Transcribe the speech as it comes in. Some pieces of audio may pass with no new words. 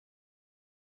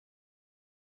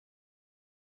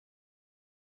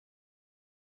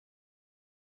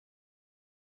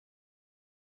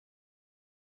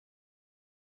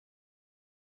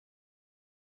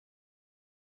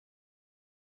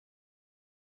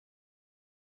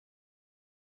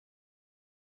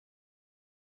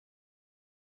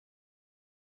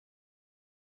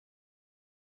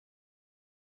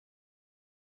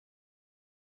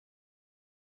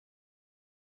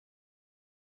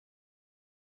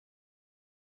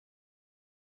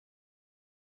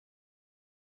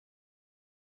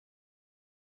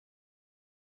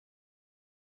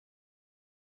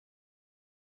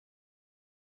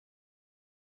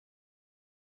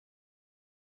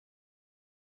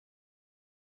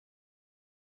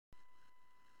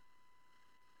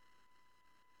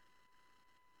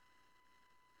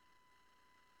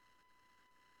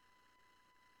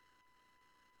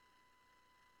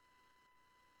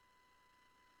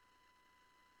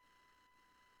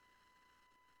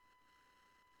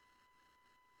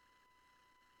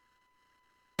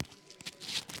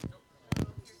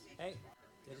Hey,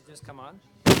 did it just come on?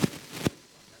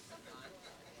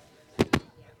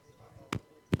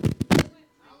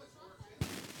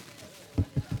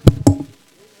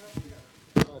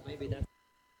 Oh, maybe that's.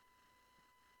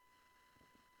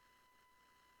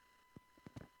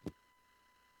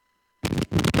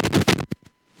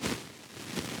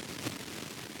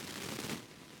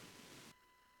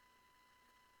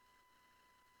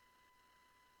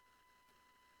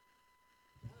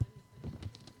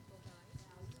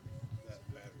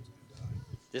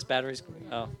 This battery's.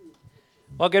 Oh.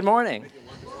 Well, good morning.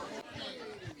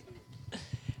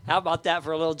 How about that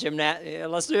for a little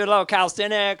Let's do a little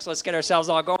calisthenics. Let's get ourselves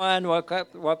all going. Woke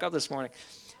up this morning.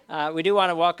 We do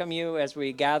want to welcome you as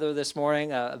we gather this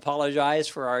morning. Apologize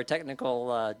for our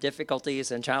technical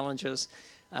difficulties and challenges.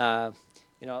 Uh,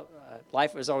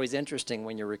 Life is always interesting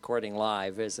when you're recording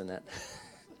live, isn't it?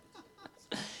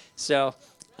 So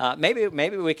maybe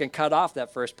we can cut off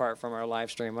that first part from our live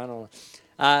stream. I don't know.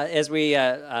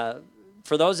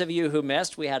 For those of you who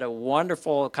missed, we had a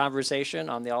wonderful conversation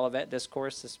on the Olivet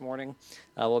Discourse this morning.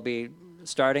 We'll be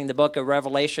starting the book of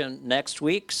Revelation next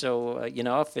week. So,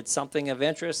 if it's something of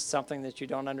interest, something that you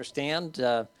don't understand,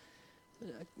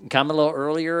 come a little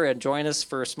earlier and join us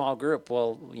for a small group.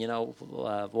 We'll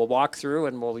walk through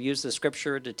and we'll use the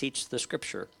scripture to teach the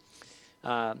scripture.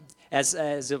 As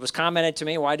it was commented to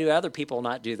me, why do other people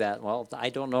not do that? Well, I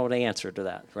don't know the answer to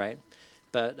that, right?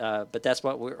 But that's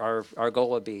what our goal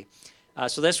would be.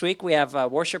 So this week we have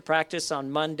worship practice on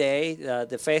Monday,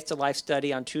 the Faith to Life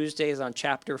study on Tuesday is on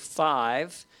chapter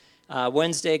 5.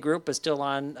 Wednesday group is still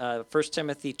on 1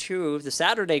 Timothy 2. The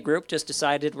Saturday group just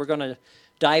decided we're going to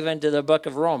dive into the book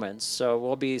of Romans. So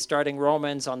we'll be starting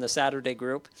Romans on the Saturday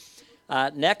group.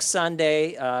 Next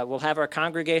Sunday, we'll have our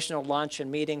congregational lunch and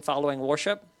meeting following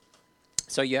worship.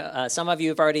 So some of you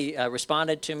have already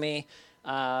responded to me.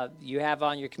 You have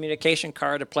on your communication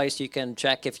card a place you can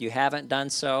check if you haven't done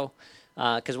so,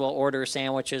 because we'll order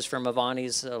sandwiches from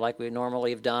Avani's like we normally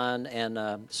have done.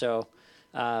 And so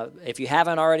if you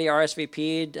haven't already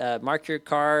RSVP'd, mark your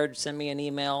card, send me an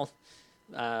email.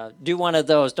 Do one of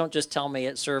those. Don't just tell me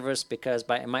at service, because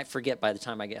I might forget by the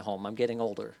time I get home. I'm getting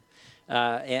older.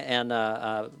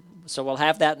 So we'll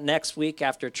have that next week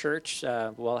after church.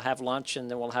 We'll have lunch, and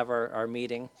then we'll have our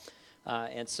meeting.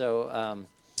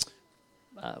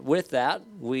 With that,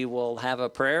 we will have a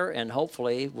prayer, and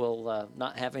hopefully we'll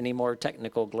not have any more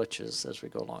technical glitches as we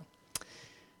go along.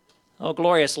 Oh,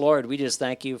 glorious Lord, we just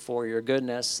thank you for your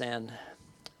goodness. And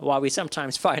while we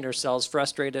sometimes find ourselves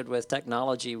frustrated with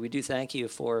technology, we do thank you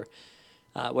for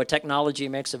what technology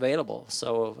makes available.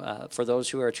 So for those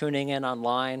who are tuning in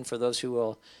online, for those who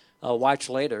will watch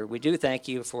later, we do thank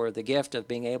you for the gift of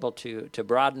being able to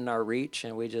broaden our reach.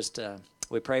 And we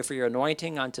pray for your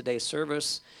anointing on today's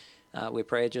service. We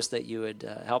pray just that you would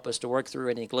help us to work through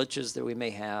any glitches that we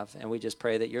may have. And we just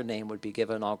pray that your name would be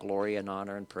given all glory and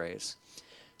honor and praise.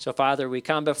 So, Father, we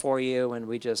come before you and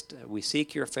we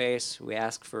seek your face. We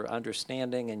ask for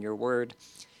understanding in your word.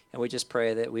 And we just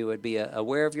pray that we would be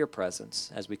aware of your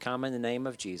presence as we come in the name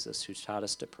of Jesus, who taught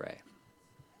us to pray.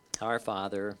 Our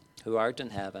Father, who art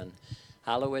in heaven,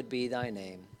 hallowed be thy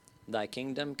name. Thy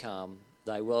kingdom come,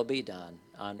 thy will be done,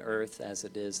 on earth as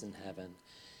it is in heaven.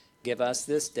 Give us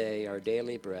this day our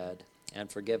daily bread, and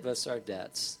forgive us our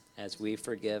debts, as we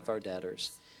forgive our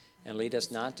debtors. And lead us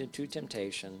not into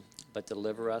temptation, but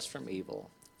deliver us from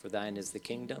evil. For thine is the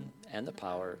kingdom, and the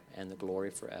power, and the glory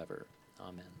forever.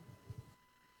 Amen.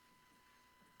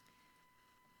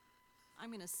 I'm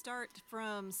going to start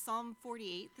from Psalm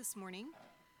 48 this morning.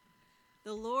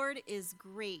 The Lord is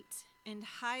great and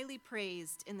highly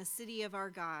praised in the city of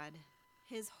our God.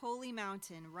 His holy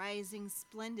mountain, rising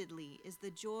splendidly, is the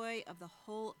joy of the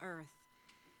whole earth.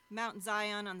 Mount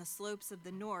Zion on the slopes of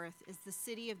the north is the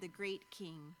city of the great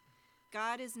King.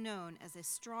 God is known as a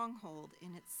stronghold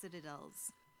in its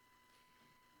citadels.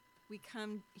 We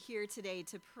come here today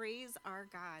to praise our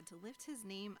God, to lift his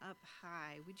name up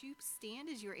high. Would you stand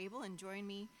as you're able and join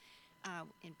me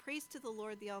in praise to the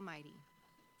Lord the Almighty?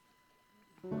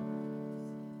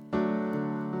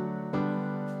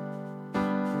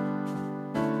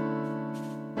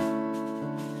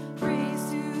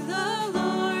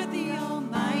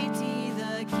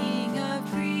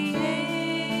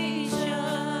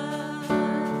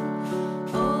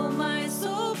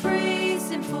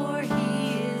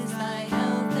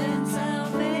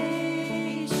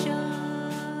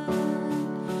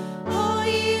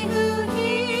 Who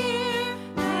hear,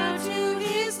 bow to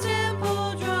his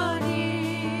temple, draw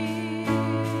near.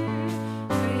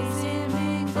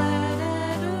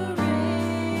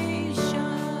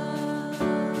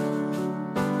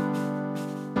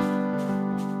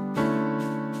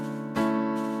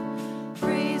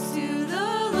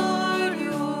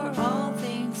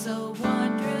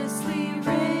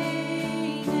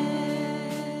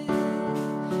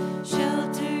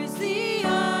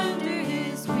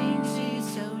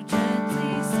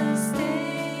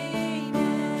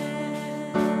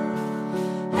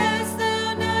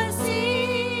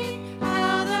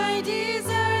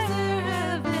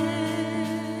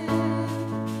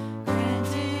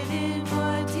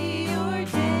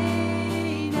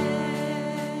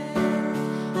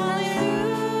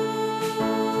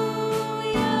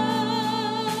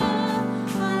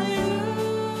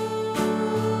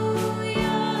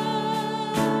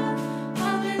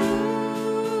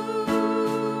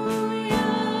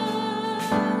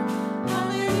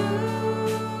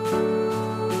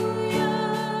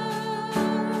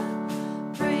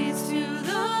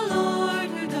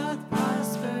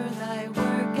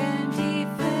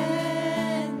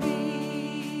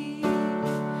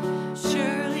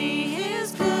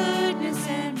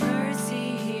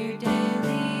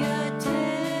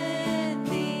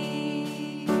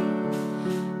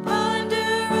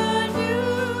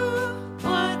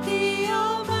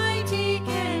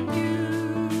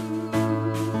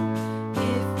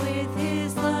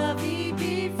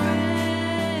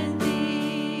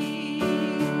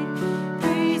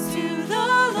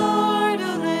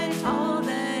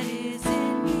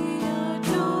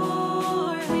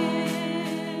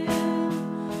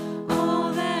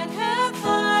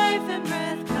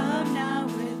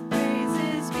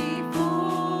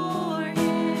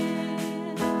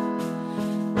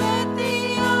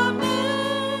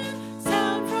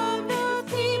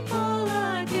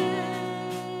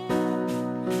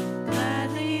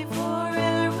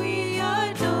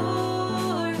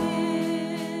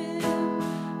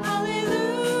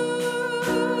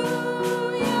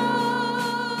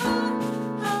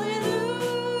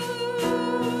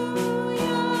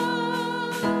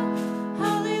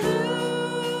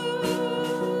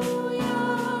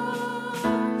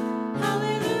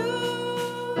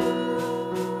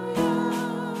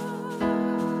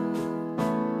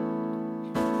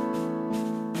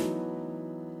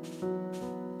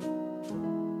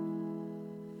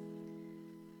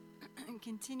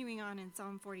 on in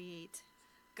Psalm 48.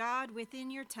 God,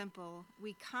 within your temple,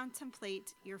 we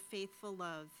contemplate your faithful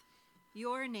love.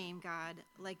 Your name, God,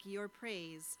 like your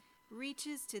praise,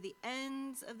 reaches to the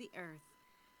ends of the earth.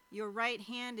 Your right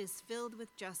hand is filled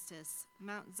with justice.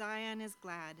 Mount Zion is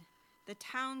glad. The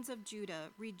towns of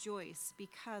Judah rejoice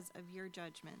because of your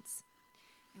judgments.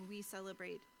 And we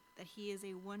celebrate that he is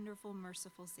a wonderful,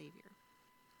 merciful Savior.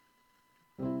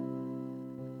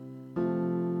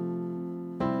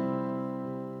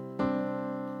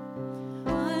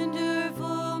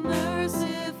 Wonderful,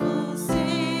 merciful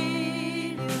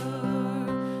Savior,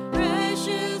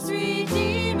 precious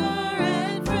Redeemer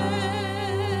and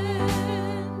friend.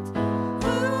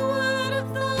 Who would have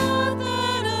thought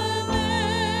that a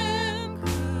lamb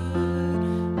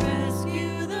could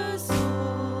rescue the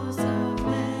souls of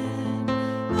men?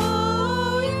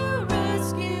 Oh, you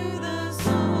rescue the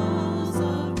souls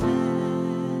of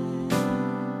men.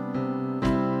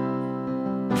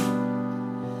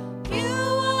 You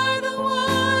are the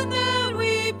one that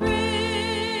we praise.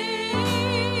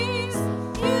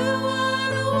 You are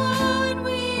the one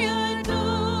we adore.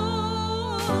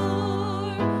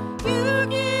 You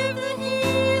give the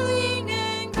healing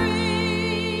and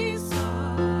grace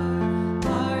our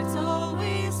hearts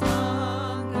always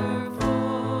hunger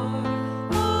for.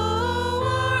 Oh,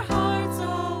 our hearts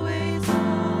always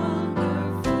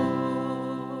hunger for.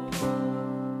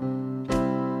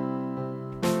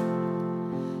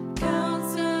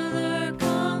 Counselor,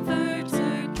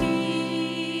 Comforter,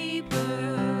 Keeper,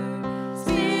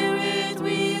 Spirit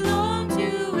we long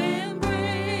to embrace.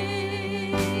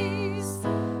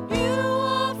 You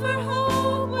offer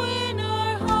hope when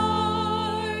our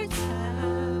hearts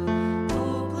have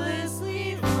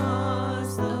hopelessly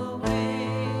lost the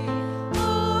way.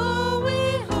 Oh, we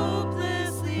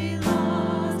hopelessly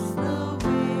lost the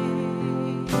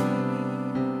way.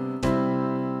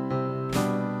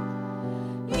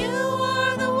 You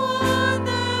are the one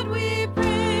that we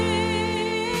praise.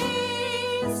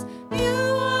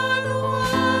 You are the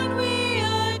one we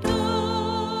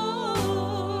adore.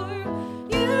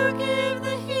 You give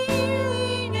the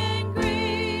healing and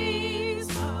grace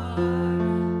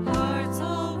our hearts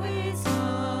always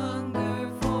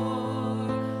hunger for.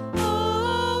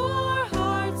 Oh, our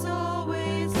hearts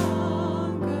always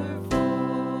hunger for.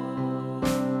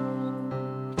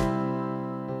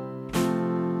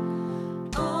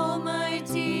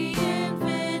 Almighty,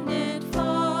 infinite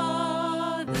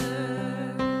Father,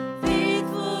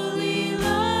 faithfully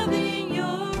loving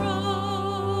your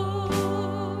own.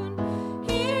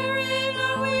 Here in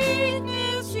our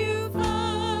weakness you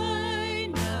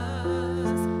find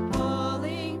us,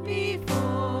 falling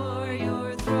before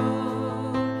your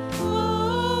throne.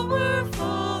 Oh, we're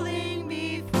falling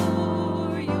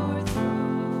before your throne.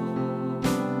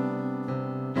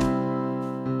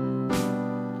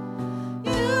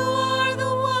 You are the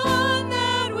one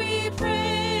that we praise.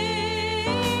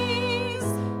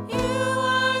 You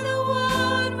are the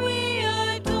one we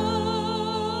adore.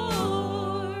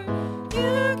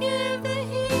 You give the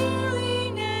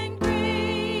healing and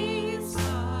grace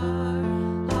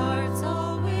our hearts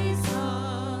always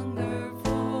hunger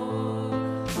for.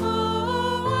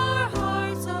 Oh, our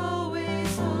hearts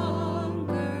always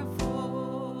hunger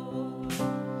for.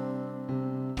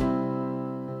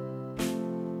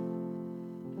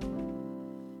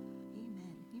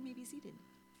 Amen. You may be seated.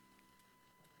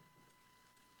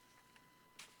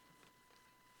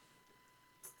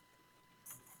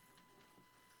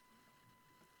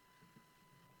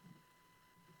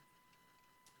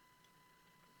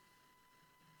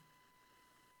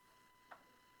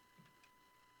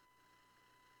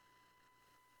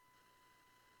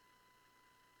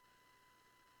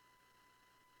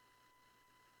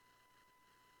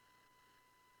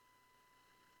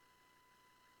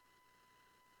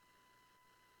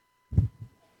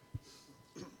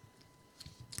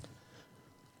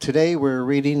 Today we're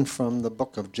reading from the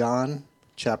book of John,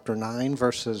 chapter 9,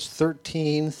 verses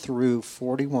 13 through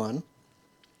 41.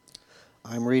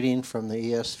 I'm reading from the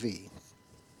ESV.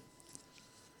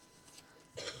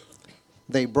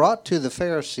 They brought to the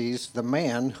Pharisees the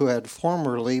man who had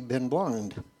formerly been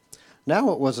blind. Now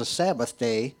it was a Sabbath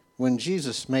day when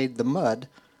Jesus made the mud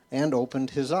and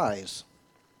opened his eyes.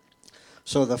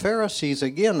 So the Pharisees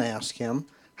again asked him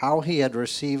how he had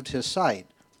received his sight.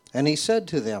 And he said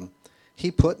to them, He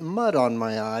put mud on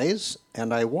my eyes,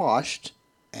 and I washed,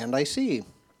 and I see.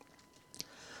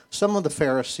 Some of the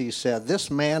Pharisees said,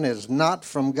 This man is not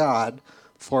from God,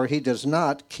 for he does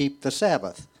not keep the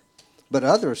Sabbath. But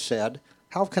others said,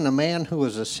 How can a man who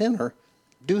is a sinner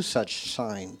do such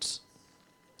signs?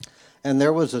 And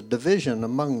there was a division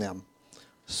among them.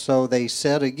 So they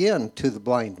said again to the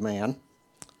blind man,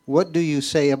 "What do you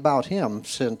say about him,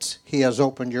 since he has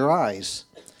opened your eyes?"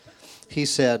 He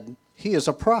said, "He is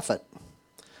a prophet."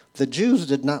 The Jews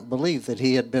did not believe that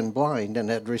he had been blind and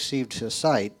had received his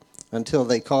sight until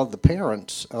they called the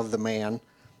parents of the man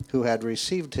who had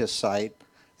received his sight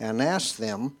and asked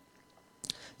them,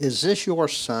 "Is this your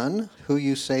son, who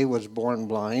you say was born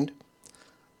blind?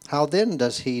 How then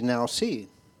does he now see?"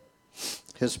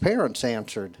 His parents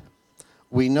answered,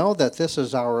 "We know that this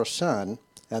is our son,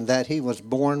 and that he was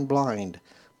born blind.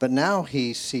 But now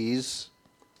he sees,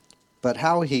 but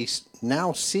how he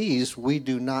now sees we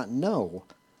do not know,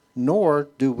 nor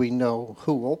do we know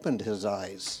who opened his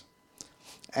eyes.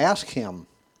 Ask him.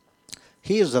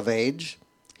 He is of age.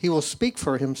 He will speak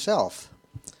for himself."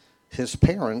 His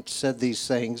parents said these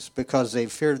things because they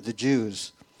feared the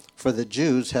Jews, for the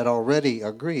Jews had already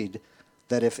agreed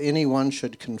that if anyone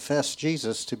should confess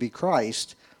Jesus to be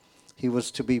Christ, he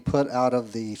was to be put out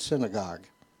of the synagogue.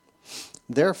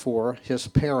 Therefore his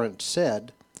parents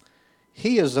said,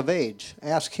 "He is of age.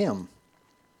 Ask him."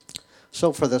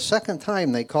 So for the second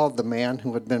time they called the man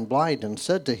who had been blind and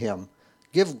said to him,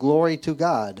 "Give glory to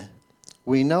God.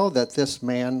 We know that this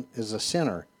man is a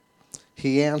sinner."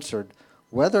 He answered,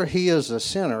 "Whether he is a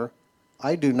sinner,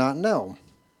 I do not know.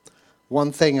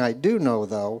 One thing I do know,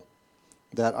 though,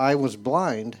 that I was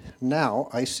blind, now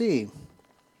I see."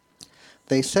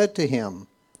 They said to him,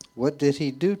 "What did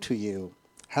he do to you?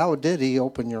 How did he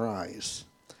open your eyes?"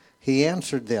 He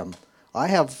answered them, "I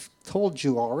have told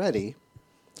you already,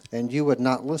 and you would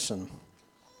not listen.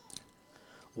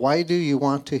 Why do you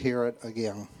want to hear it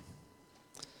again?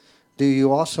 Do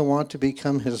you also want to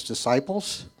become his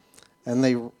disciples?" And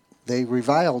they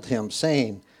reviled him,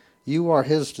 saying, "You are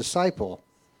his disciple,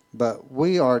 but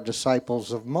we are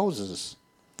disciples of Moses.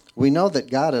 We know that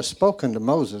God has spoken to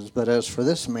Moses, but as for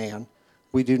this man,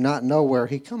 we do not know where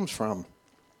he comes from."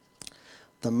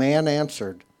 The man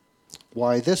answered,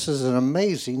 "Why, this is an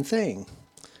amazing thing.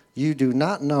 You do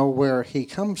not know where he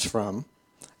comes from,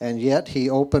 and yet he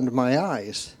opened my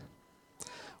eyes.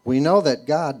 We know that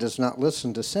God does not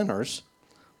listen to sinners,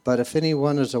 but if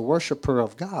anyone is a worshiper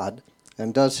of God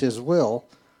and does his will,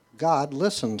 God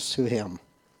listens to him.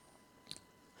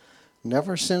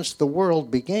 Never since the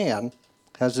world began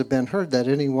has it been heard that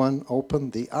anyone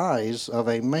opened the eyes of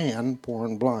a man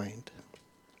born blind.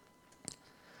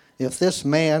 If this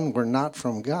man were not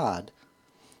from God,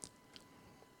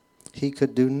 he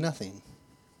could do nothing."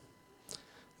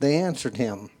 They answered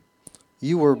him,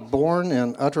 "You were born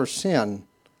in utter sin,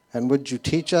 and would you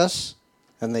teach us?"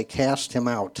 And they cast him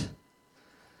out.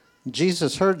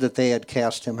 Jesus heard that they had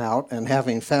cast him out, and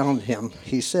having found him,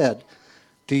 he said,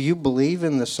 "Do you believe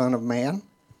in the Son of Man?"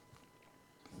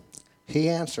 He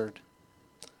answered,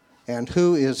 "And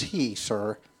who is he,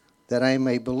 sir, that I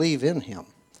may believe in him?"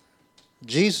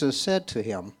 Jesus said to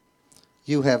him,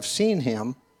 "You have seen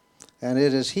him, and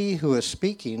it is he who is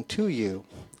speaking to you."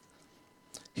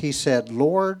 He said,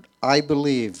 "Lord, I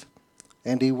believe,"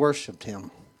 and he worshipped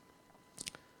him.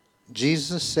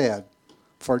 Jesus said,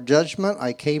 "For judgment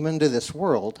I came into this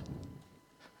world,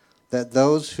 that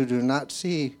those who do not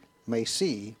see may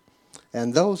see,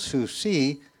 and those who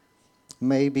see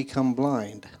may become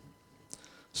blind."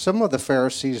 Some of the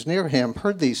Pharisees near him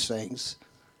heard these things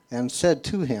and said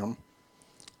to him,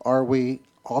 "Are we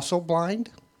also blind?"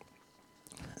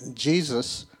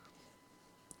 Jesus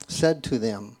said to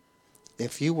them,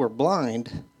 "If you were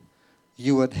blind,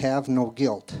 you would have no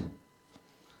guilt.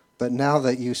 But now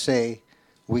that you say,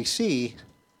 'We see,'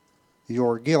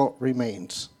 your guilt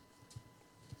remains."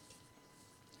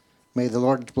 May the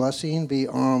Lord's blessing be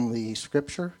on the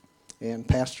scripture and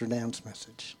Pastor Dan's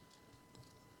message.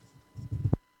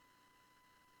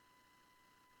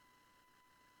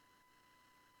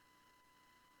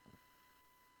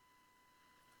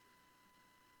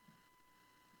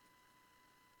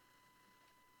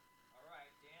 All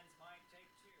right, Dan's mic, take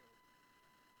 2.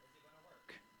 Is it going to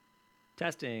work?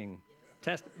 Testing.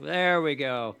 Test. There we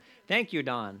go. Thank you,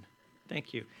 Don.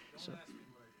 Thank you. So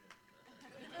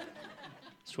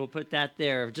we'll put that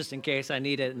there just in case I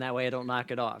need it, and that way I don't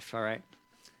knock it off. All right.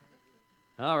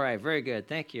 All right. Very good.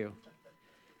 Thank you.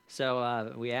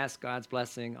 So we ask God's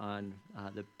blessing on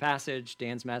the passage,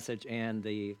 Dan's message, and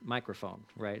the microphone,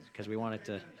 right? Because we want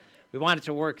it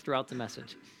to work throughout the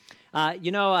message. I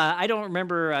don't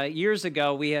remember years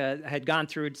ago we had gone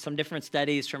through some different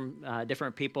studies from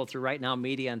different people through Right Now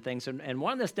Media and things. And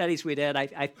one of the studies we did,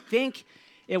 I think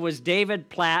it was David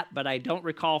Platt, but I don't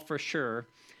recall for sure.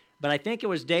 But I think it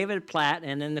was David Platt.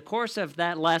 And in the course of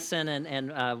that lesson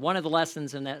and one of the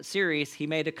lessons in that series, he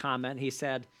made a comment. He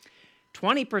said,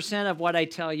 20% of what I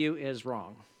tell you is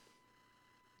wrong.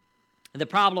 The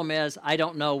problem is I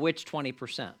don't know which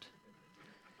 20%.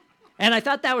 And I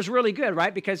thought that was really good,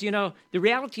 right? Because, the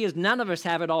reality is none of us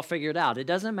have it all figured out. It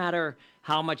doesn't matter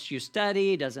how much you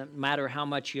study. It doesn't matter how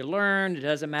much you learn. It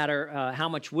doesn't matter how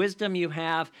much wisdom you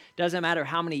have. It doesn't matter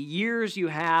how many years you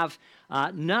have.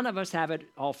 None of us have it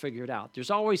all figured out. There's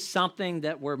always something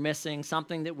that we're missing,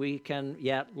 something that we can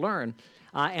yet learn.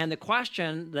 And the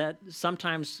question that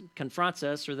sometimes confronts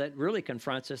us, or that really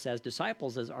confronts us as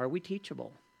disciples, is, are we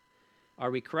teachable?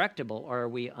 Are we correctable? Or are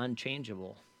we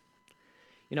unchangeable?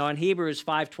 In Hebrews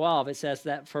 5:12, it says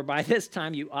that, for by this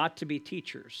time you ought to be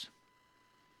teachers.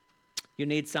 You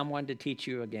need someone to teach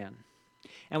you again.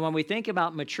 And when we think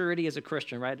about maturity as a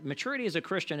Christian, right? Maturity as a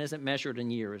Christian isn't measured in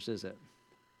years, is it?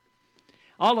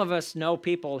 All of us know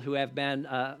people who have been,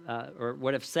 or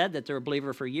would have said that they're a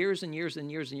believer for years and years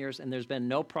and years and years, and there's been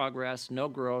no progress, no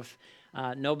growth,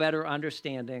 no better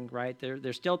understanding, right?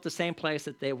 They're still at the same place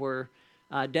that they were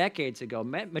decades ago.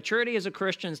 Maturity as a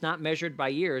Christian is not measured by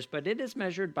years, but it is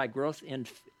measured by growth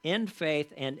in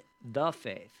faith and the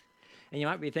faith. And you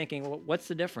might be thinking, well, what's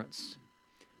the difference?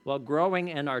 Well, growing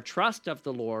in our trust of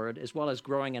the Lord, as well as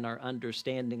growing in our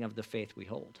understanding of the faith we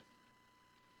hold,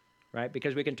 right?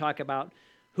 Because we can talk about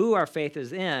who our faith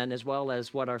is in, as well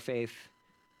as what our faith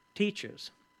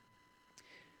teaches.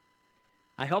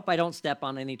 I hope I don't step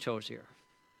on any toes here,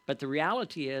 but the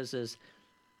reality is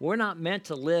we're not meant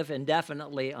to live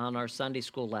indefinitely on our Sunday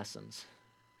school lessons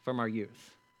from our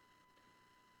youth.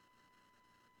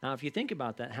 Now, if you think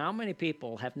about that, how many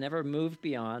people have never moved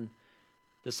beyond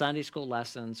the Sunday school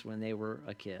lessons when they were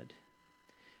a kid?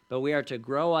 But we are to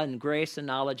grow in grace and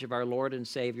knowledge of our Lord and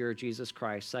Savior, Jesus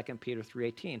Christ, 2 Peter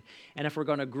 3:18. And if we're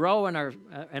going to grow in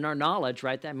our knowledge,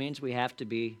 right, that means we have to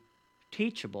be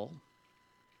teachable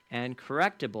and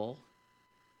correctable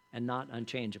and not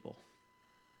unchangeable.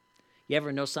 You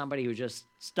ever know somebody who just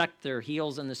stuck their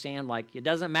heels in the sand, like, it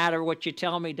doesn't matter what you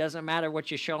tell me, doesn't matter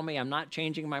what you show me, I'm not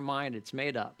changing my mind, it's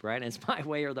made up, right? It's my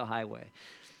way or the highway.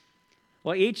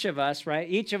 Well, each of us, right,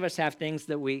 have things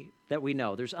that we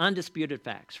know. There's undisputed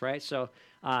facts, right? So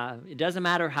it doesn't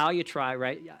matter how you try,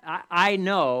 right? I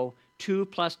know 2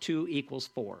 + 2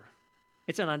 = 4.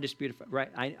 It's an undisputed fact,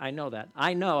 right? I know that.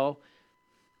 I know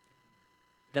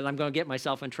that I'm going to get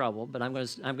myself in trouble, but I'm going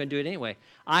to do it anyway.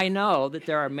 I know that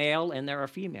there are male and there are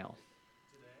female.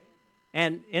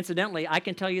 And incidentally, I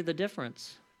can tell you the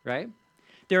difference, right?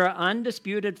 There are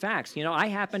undisputed facts. I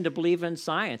happen to believe in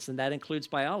science, and that includes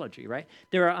biology, right?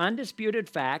 There are undisputed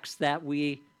facts that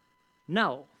we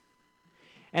know.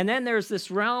 And then there's this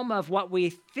realm of what we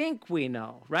think we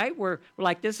know, right? We're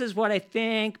like, this is what I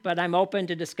think, but I'm open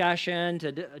to discussion,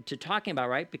 to talking about,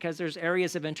 right? Because there's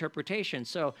areas of interpretation.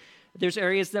 So there's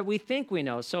areas that we think we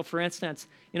know. So for instance,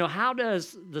 how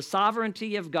does the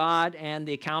sovereignty of God and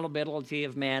the accountability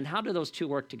of man, how do those two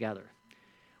work together?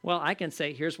 Well, I can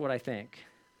say, here's what I think.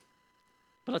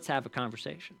 But let's have a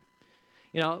conversation.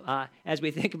 As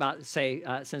we think about, say,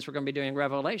 since we're going to be doing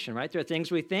Revelation, right? There are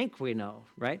things we think we know,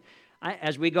 right?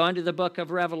 As we go into the book of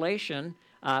Revelation,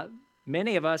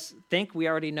 many of us think we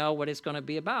already know what it's going to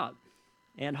be about.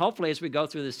 And hopefully as we go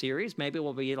through the series, maybe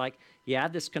we'll be like, yeah,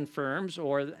 this confirms,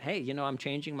 or, hey, I'm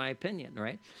changing my opinion,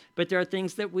 right? But there are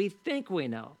things that we think we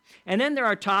know. And then there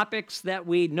are topics that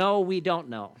we know we don't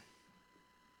know.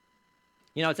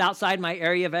 It's outside my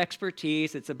area of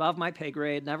expertise. It's above my pay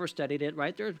grade, never studied it,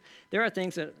 right? There are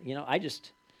things that, I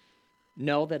just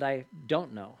know that I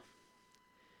don't know.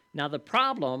 Now, the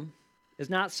problem is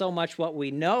not so much what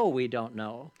we know we don't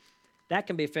know. That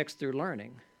can be fixed through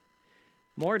learning.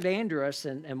 More dangerous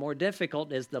and more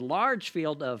difficult is the large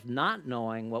field of not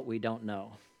knowing what we don't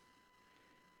know.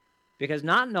 Because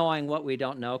not knowing what we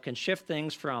don't know can shift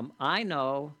things from I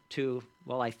know to,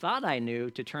 well, I thought I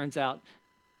knew, to turns out,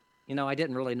 I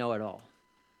didn't really know at all.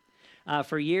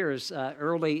 For years,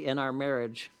 early in our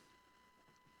marriage,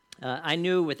 I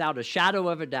knew without a shadow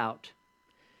of a doubt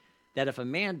that if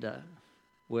Amanda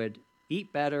would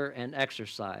eat better and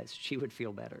exercise, she would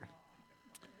feel better.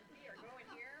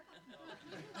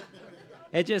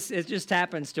 It just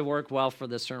happens to work well for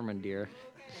the sermon, dear.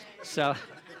 So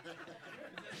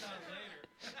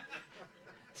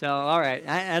all right.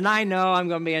 And I know I'm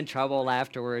going to be in trouble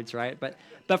afterwards, right? But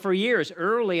for years,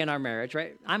 early in our marriage,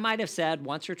 right, I might have said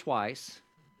once or twice,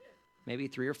 maybe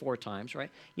 3 or 4 times, right?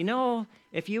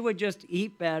 If you would just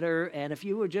eat better and if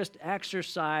you would just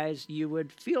exercise, you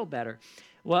would feel better.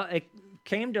 Well, it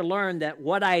came to learn that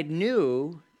what I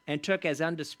knew and took as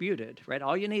undisputed, right?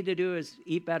 All you need to do is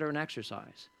eat better and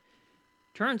exercise.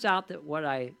 Turns out that what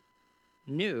I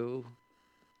knew,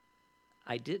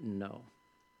 I didn't know.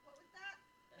 What was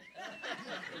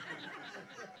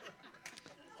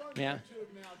that? Yeah.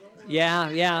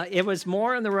 Yeah. It was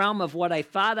more in the realm of what I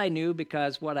thought I knew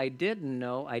because what I didn't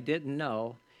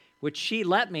know, which she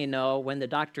let me know when the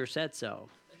doctor said so.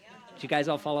 Did you guys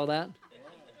all follow that?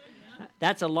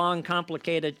 That's a long,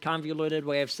 complicated, convoluted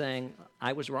way of saying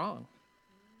I was wrong.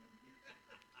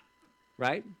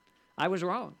 Right? I was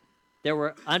wrong. There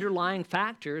were underlying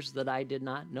factors that I did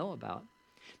not know about.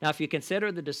 Now, if you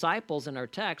consider the disciples in our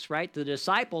text, right, the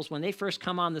disciples, when they first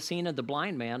come on the scene of the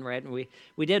blind man, right, and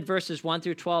we did verses 1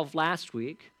 through 12 last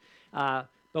week, but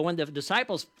when the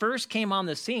disciples first came on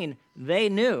the scene, they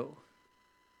knew,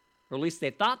 or at least they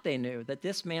thought they knew, that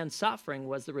this man's suffering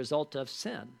was the result of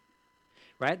sin.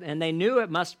 Right? And they knew it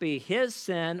must be his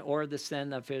sin or the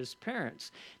sin of his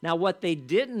parents. Now, what they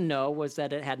didn't know was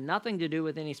that it had nothing to do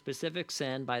with any specific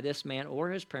sin by this man or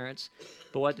his parents,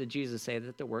 but what did Jesus say?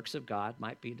 That the works of God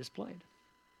might be displayed.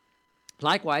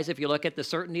 Likewise, if you look at the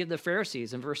certainty of the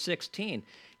Pharisees in verse 16,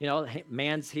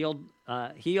 man's healed,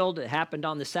 it happened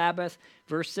on the Sabbath.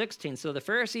 Verse 16, so the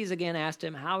Pharisees again asked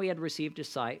him how he had received his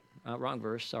sight. Wrong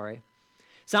verse, sorry.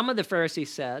 Some of the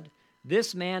Pharisees said,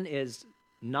 this man is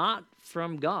not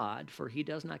from God, for he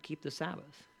does not keep the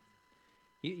Sabbath.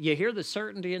 You hear the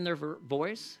certainty in their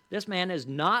voice? This man is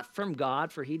not from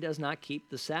God, for he does not keep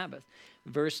the Sabbath.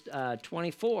 Verse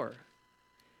 24.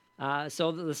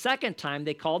 So the second time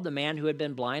they called the man who had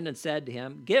been blind and said to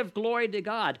him, give glory to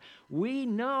God. We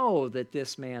know that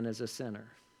this man is a sinner.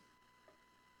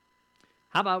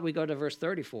 How about we go to verse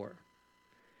 34?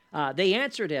 They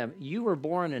answered him, you were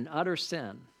born in utter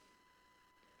sin.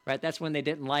 Right? That's when they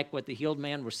didn't like what the healed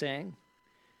man was saying.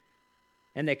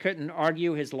 And they couldn't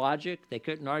argue his logic. They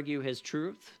couldn't argue his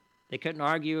truth. They couldn't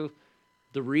argue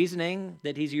the reasoning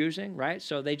that he's using, right?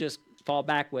 So they just fall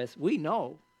back with, we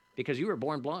know because you were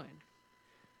born blind.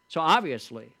 So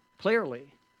obviously, clearly,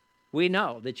 we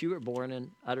know that you were born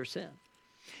in utter sin.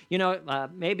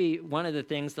 Maybe one of the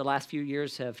things the last few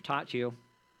years have taught you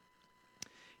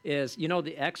is,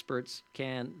 the experts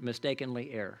can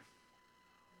mistakenly err.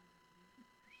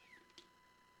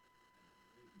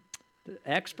 The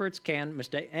experts can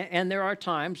mistake, and there are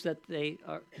times that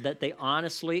they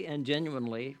honestly and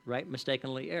genuinely, right,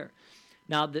 mistakenly err.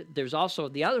 Now, there's also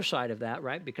the other side of that,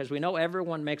 right? Because we know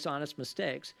everyone makes honest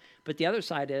mistakes, but the other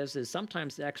side is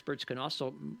sometimes the experts can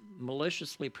also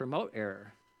maliciously promote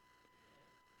error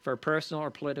for personal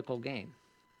or political gain.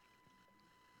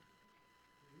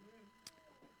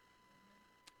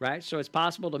 Right? So it's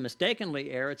possible to mistakenly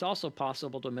err. It's also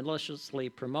possible to maliciously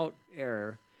promote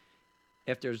error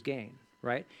if there's gain,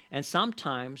 right? And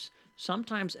sometimes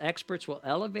experts will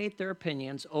elevate their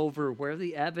opinions over where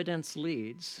the evidence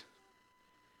leads,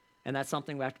 and that's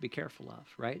something we have to be careful of,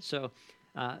 right? So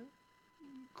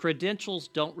credentials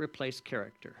don't replace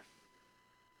character.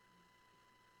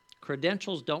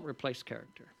 Credentials don't replace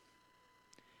character.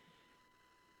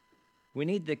 We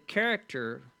need the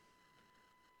character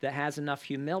that has enough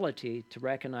humility to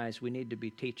recognize we need to be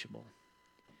teachable,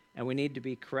 and we need to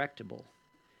be correctable,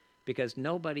 because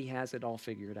nobody has it all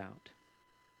figured out.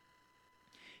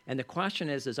 And the question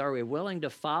is are we willing to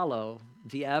follow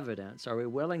the evidence? Are we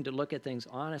willing to look at things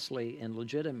honestly and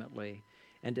legitimately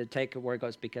and to take it where it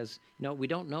goes? Because, we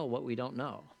don't know what we don't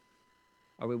know.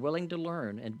 Are we willing to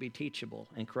learn and be teachable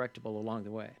and correctable along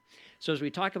the way? So as we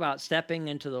talk about stepping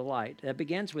into the light, it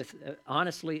begins with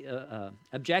honestly,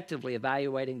 objectively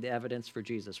evaluating the evidence for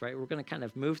Jesus, right? We're going to kind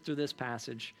of move through this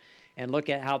passage and look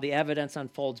at how the evidence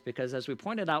unfolds, because as we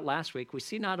pointed out last week, we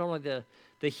see not only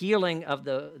the healing of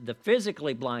the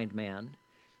physically blind man,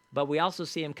 but we also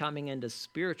see him coming into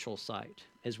spiritual sight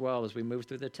as well as we move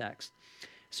through the text.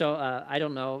 So I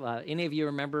don't know, any of you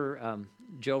remember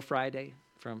Joe Friday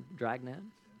from Dragnet?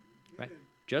 Right?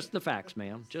 Just the facts,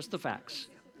 ma'am, just the facts.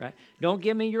 Right? Don't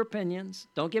give me your opinions.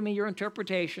 Don't give me your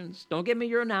interpretations. Don't give me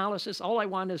your analysis. All I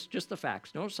want is just the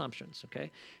facts, no assumptions, okay?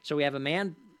 So we have a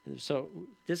man. So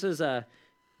this is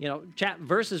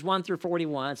verses 1 through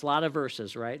 41. It's a lot of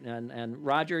verses, right? And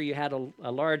Roger, you had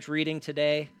a large reading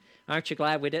today. Aren't you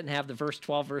glad we didn't have the verse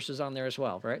 12 verses on there as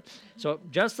well, right? So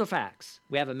just the facts.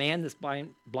 We have a man that's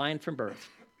blind from birth.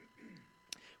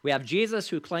 We have Jesus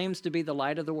who claims to be the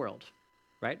light of the world,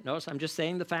 right? Notice I'm just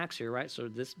saying the facts here, right? So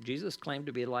Jesus claimed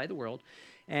to be the light of the world,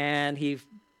 and he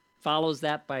follows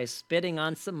that by spitting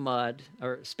on some mud,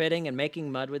 or spitting and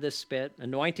making mud with his spit,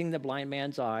 anointing the blind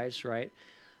man's eyes, right?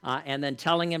 And then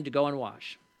telling him to go and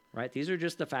wash, right? These are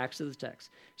just the facts of the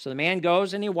text. So the man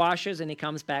goes and he washes and he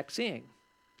comes back seeing.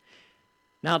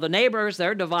 Now the neighbors,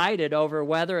 they're divided over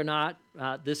whether or not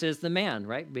this is the man,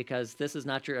 right? Because this is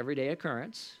not your everyday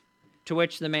occurrence. To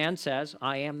which the man says,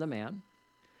 I am the man.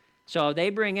 So they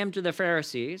bring him to the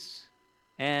Pharisees,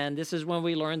 and this is when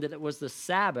we learned that it was the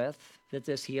Sabbath that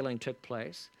this healing took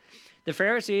place. The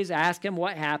Pharisees ask him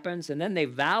what happens, and then they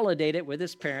validate it with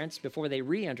his parents before they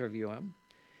re-interview him.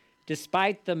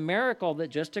 Despite the miracle that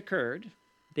just occurred,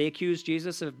 they accuse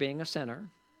Jesus of being a sinner.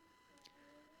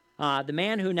 The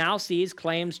man who now sees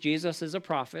claims Jesus is a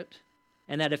prophet,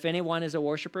 and that if anyone is a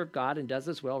worshiper of God and does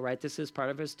his will, right, this is part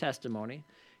of his testimony,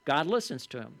 God listens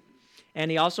to him. And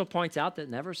he also points out that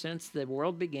never since the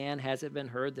world began has it been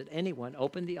heard that anyone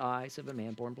opened the eyes of a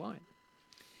man born blind.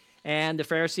 And the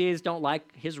Pharisees don't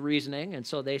like his reasoning, and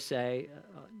so they say,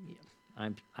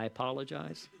 I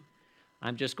apologize.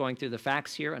 I'm just going through the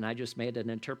facts here, and I just made an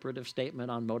interpretive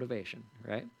statement on motivation,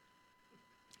 right?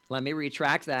 Let me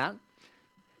retract that.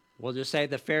 We'll just say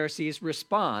the Pharisees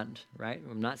respond, right?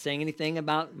 I'm not saying anything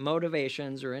about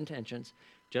motivations or intentions,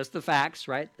 just the facts,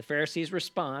 right? The Pharisees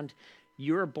respond,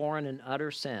 you are born in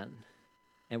utter sin,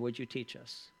 and would you teach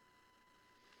us?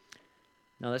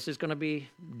 Now, this is going to be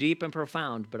deep and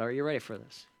profound, but are you ready for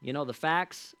this? You know, the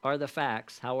facts are the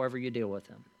facts, however you deal with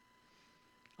them,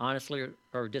 honestly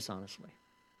or dishonestly,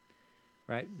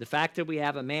 right? The fact that we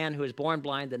have a man who is born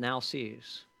blind that now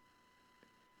sees,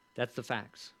 that's the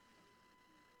facts.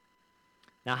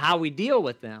 Now, how we deal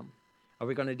with them, are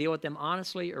we going to deal with them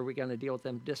honestly or are we going to deal with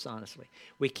them dishonestly?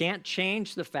 We can't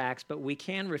change the facts, but we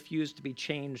can refuse to be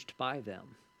changed by them.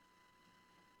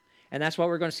 And that's what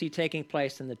we're going to see taking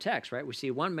place in the text, right? We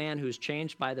see one man who's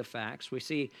changed by the facts. We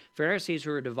see Pharisees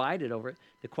who are divided over it.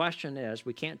 The question is,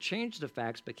 we can't change the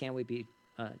facts, but can we be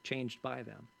changed by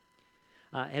them?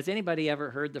 Has anybody ever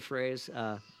heard the phrase,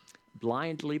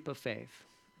 blind leap of faith?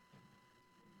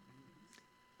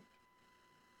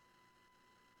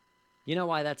 You know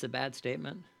why that's a bad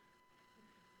statement?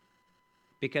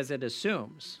 Because it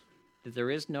assumes that there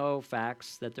is no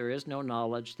facts, that there is no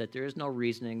knowledge, that there is no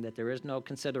reasoning, that there is no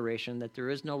consideration, that there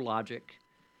is no logic.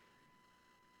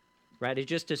 Right? It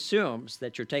just assumes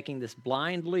that you're taking this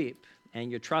blind leap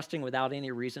and you're trusting without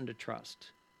any reason to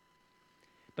trust.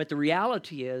 But the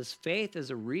reality is, faith is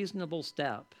a reasonable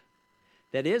step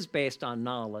that is based on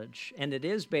knowledge, and it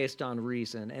is based on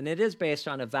reason, and it is based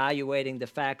on evaluating the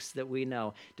facts that we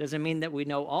know. Doesn't mean that we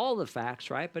know all the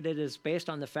facts, right? But it is based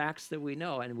on the facts that we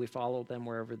know, and we follow them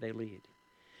wherever they lead.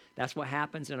 That's what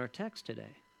happens in our text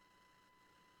today.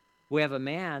 We have a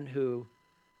man who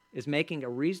is making a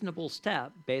reasonable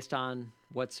step based on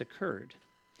what's occurred.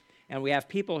 And we have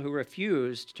people who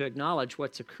refused to acknowledge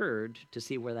what's occurred to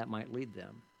see where that might lead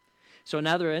them. So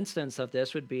another instance of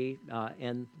this would be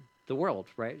in the world,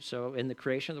 right? So in the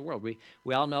creation of the world,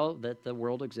 we all know that the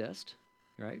world exists,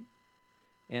 right?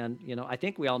 And, you know, I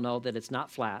think we all know that it's not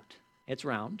flat, it's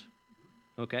round,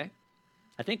 okay?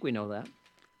 I think we know that.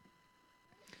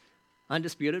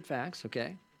 Undisputed facts,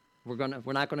 okay? We're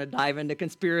not going to dive into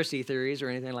conspiracy theories or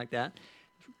anything like that.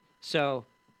 So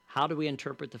how do we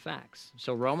interpret the facts?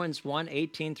 So Romans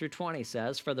 1:18-20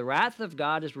 says, "For the wrath of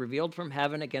God is revealed from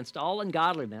heaven against all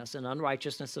ungodliness and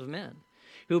unrighteousness of men,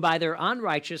 who by their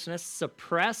unrighteousness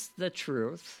suppress the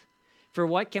truth. For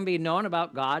what can be known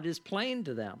about God is plain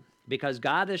to them, because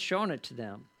God has shown it to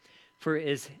them. For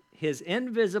his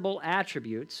invisible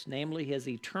attributes, namely his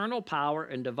eternal power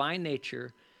and divine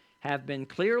nature, have been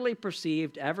clearly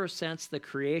perceived ever since the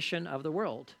creation of the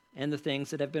world and the things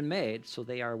that have been made, so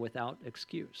they are without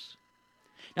excuse."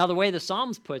 Now, the way the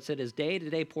Psalms puts it is day to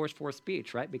day pours forth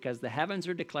speech, right? Because the heavens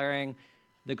are declaring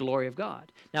the glory of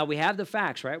God. Now, we have the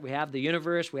facts, right? We have the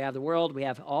universe, we have the world, we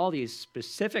have all these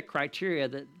specific criteria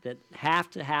that have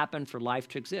to happen for life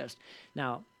to exist.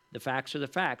 Now, the facts are the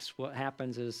facts. What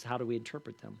happens is, how do we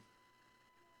interpret them?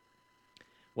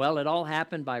 Well, it all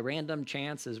happened by random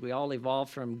chance as we all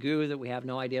evolved from goo that we have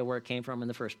no idea where it came from in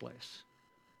the first place.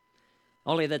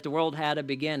 Only that the world had a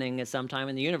beginning at some time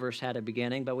and the universe had a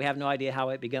beginning, but we have no idea how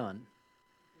it begun.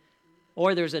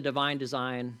 Or there's a divine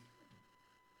designer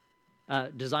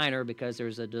because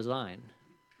there's a design,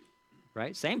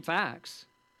 right? Same facts,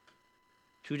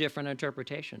 two different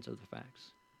interpretations of the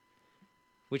facts.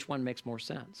 Which one makes more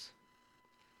sense?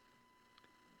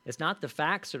 It's not the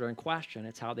facts that are in question,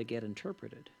 it's how they get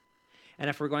interpreted. And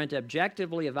if we're going to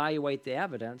objectively evaluate the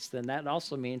evidence, then that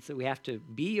also means that we have to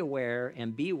be aware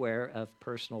and beware of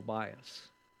personal bias.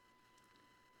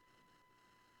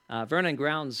 Vernon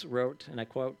Grounds wrote, and I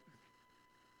quote,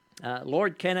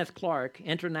 Lord Kenneth Clark,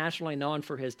 internationally known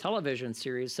for his television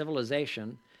series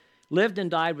Civilization, lived and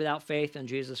died without faith in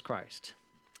Jesus Christ.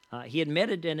 He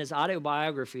admitted in his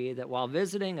autobiography that while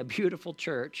visiting a beautiful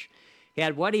church, he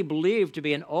had what he believed to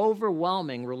be an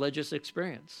overwhelming religious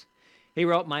experience. He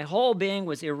wrote, "My whole being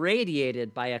was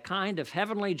irradiated by a kind of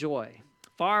heavenly joy,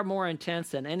 far more intense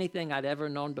than anything I'd ever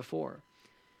known before.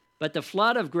 But the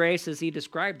flood of grace, as he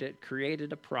described it,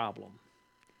 created a problem.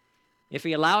 If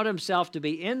he allowed himself to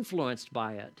be influenced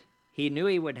by it, he knew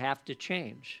he would have to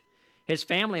change. His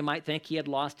family might think he had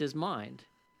lost his mind,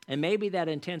 and maybe that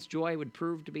intense joy would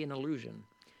prove to be an illusion.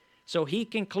 So he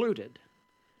concluded,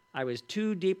 I was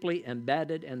too deeply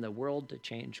embedded in the world to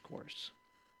change course.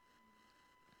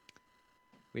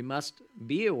 We must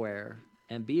be aware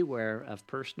and beware of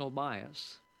personal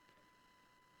bias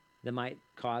that might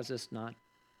cause us not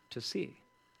to see.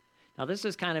 Now, this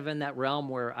is kind of in that realm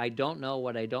where I don't know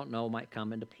what I don't know might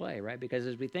come into play, right? Because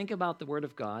as we think about the Word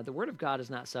of God is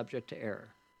not subject to error.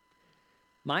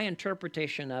 My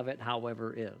interpretation of it,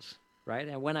 however, is, right?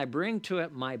 And when I bring to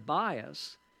it my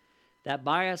bias, that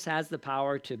bias has the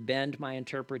power to bend my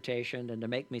interpretation and to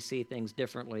make me see things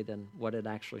differently than what it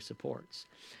actually supports.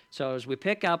 So as we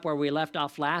pick up where we left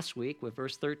off last week with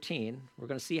verse 13, we're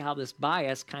going to see how this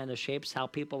bias kind of shapes how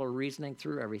people are reasoning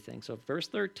through everything. So verse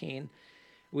 13,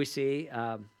 we see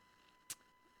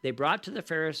they brought to the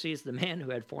Pharisees the man who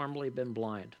had formerly been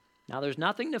blind. Now there's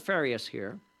nothing nefarious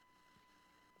here,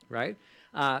 right?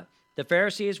 The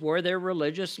Pharisees were their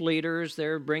religious leaders.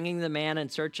 They're bringing the man in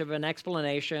search of an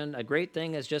explanation. A great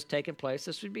thing has just taken place.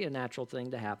 This would be a natural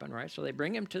thing to happen, right? So they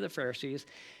bring him to the Pharisees.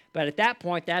 But at that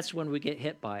point, that's when we get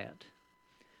hit by it.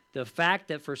 The fact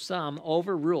that for some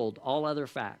overruled all other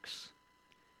facts.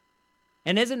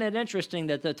 And isn't it interesting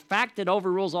that the fact that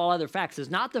overrules all other facts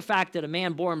is not the fact that a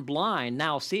man born blind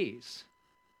now sees.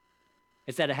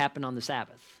 It's that it happened on the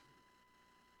Sabbath.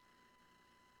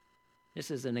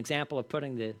 This is an example of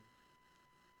putting the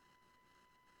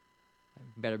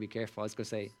better be careful. I was going to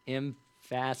say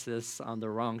emphasis on the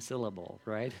wrong syllable,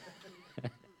 right?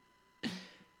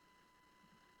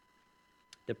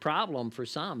 The problem for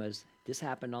some is this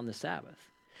happened on the Sabbath.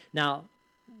 Now,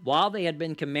 while they had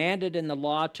been commanded in the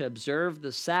law to observe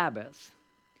the Sabbath,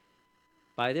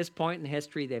 by this point in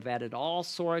history, they've added all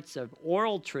sorts of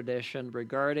oral tradition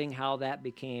regarding how that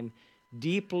became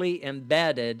deeply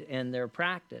embedded in their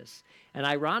practice. And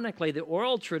ironically, the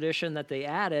oral tradition that they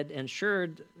added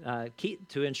ensured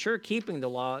to ensure keeping the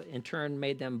law, in turn,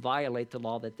 made them violate the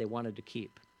law that they wanted to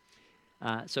keep.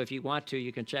 So if you want to,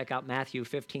 you can check out Matthew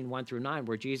 15, 1 through 9,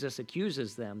 where Jesus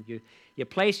accuses them. You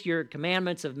place your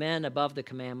commandments of men above the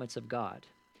commandments of God,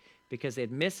 because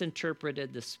they'd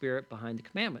misinterpreted the spirit behind the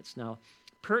commandments. Now,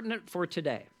 pertinent for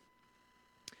today,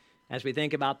 as we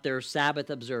think about their Sabbath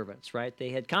observance, right? They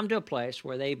had come to a place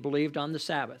where they believed on the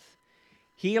Sabbath,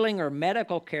 healing or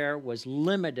medical care was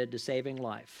limited to saving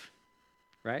life,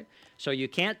 right? So you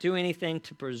can't do anything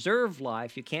to preserve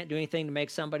life. You can't do anything to make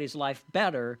somebody's life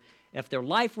better. If their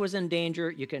life was in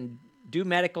danger, you can do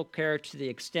medical care to the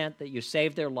extent that you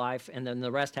save their life, and then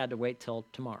the rest had to wait till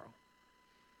tomorrow.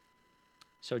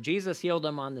 So Jesus healed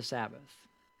them on the Sabbath.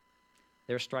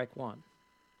 There's strike one.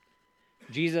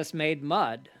 Jesus made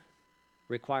mud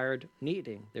required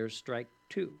kneading. There's strike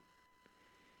two.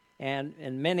 And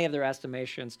in many of their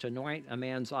estimations, to anoint a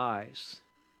man's eyes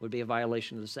would be a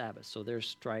violation of the Sabbath. So there's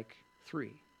strike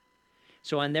three.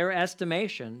 So in their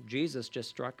estimation, Jesus just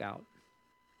struck out.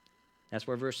 That's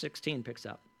where verse 16 picks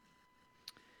up.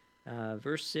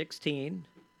 Verse 16,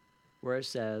 where it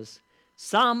says,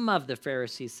 some of the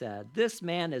Pharisees said, this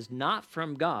man is not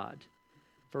from God,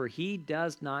 for he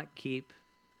does not keep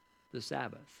the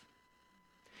Sabbath.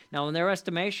 Now, in their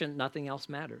estimation, nothing else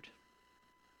mattered.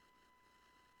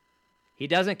 He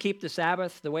doesn't keep the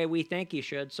Sabbath the way we think he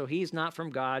should, so he's not from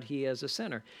God, he is a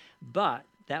sinner. But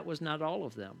that was not all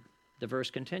of them. The verse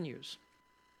continues.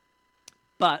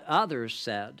 But others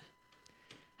said,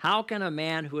 how can a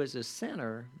man who is a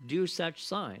sinner do such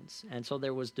signs? And so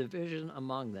there was division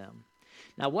among them.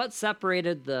 Now, what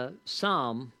separated the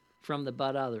some from the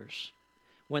but others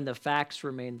when the facts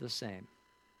remained the same?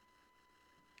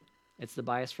 It's the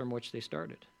bias from which they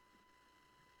started.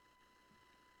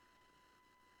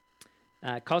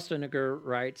 Kostenegger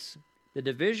writes, the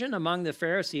division among the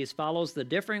Pharisees follows the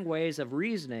differing ways of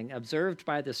reasoning observed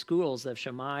by the schools of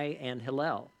Shammai and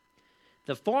Hillel.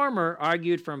 The former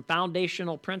argued from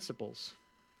foundational principles.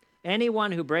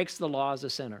 Anyone who breaks the law is a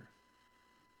sinner.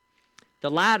 The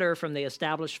latter from the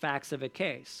established facts of a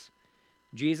case.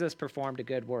 Jesus performed a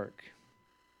good work.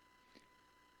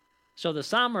 So the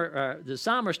some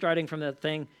are starting from the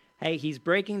thing, hey, he's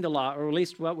breaking the law, or at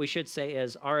least what we should say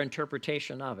is our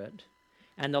interpretation of it.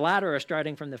 And the latter are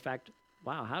starting from the fact,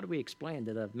 wow, how do we explain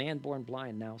that a man born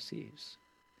blind now sees?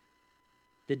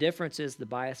 The difference is the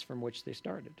bias from which they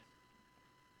started.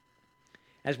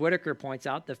 As Whitaker points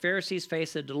out, the Pharisees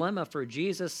face a dilemma, for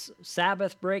Jesus'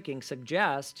 Sabbath breaking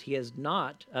suggests he is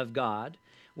not of God,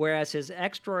 whereas his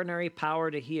extraordinary power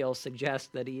to heal suggests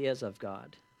that he is of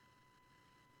God.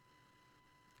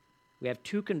 We have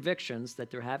two convictions that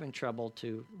they're having trouble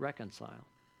to reconcile.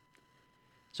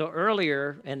 So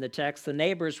earlier in the text, the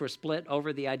neighbors were split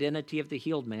over the identity of the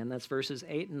healed man. That's verses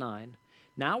 8 and 9.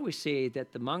 Now we see that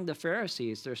among the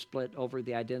Pharisees, they're split over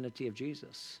the identity of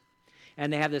Jesus.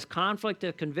 And they have this conflict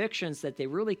of convictions that they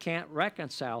really can't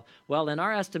reconcile. Well, in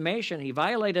our estimation, he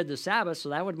violated the Sabbath, so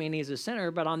that would mean he's a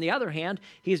sinner. But on the other hand,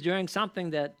 he's doing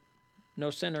something that no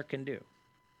sinner can do.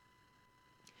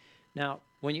 Now,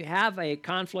 when you have a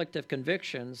conflict of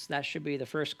convictions, that should be the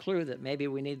first clue that maybe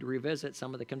we need to revisit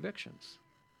some of the convictions,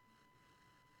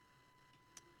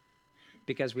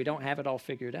 because we don't have it all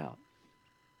figured out.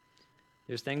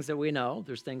 There's things that we know,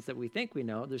 there's things that we think we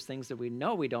know, there's things that we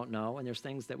know we don't know, and there's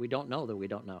things that we don't know that we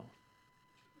don't know.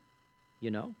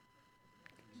 You know?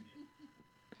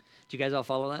 Do you guys all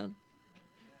follow that?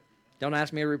 Don't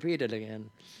ask me to repeat it again.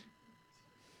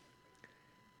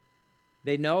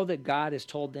 They know that God has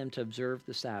told them to observe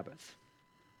the Sabbath.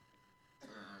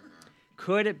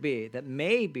 Could it be that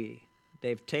maybe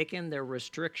they've taken their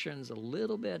restrictions a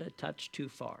little bit, a touch too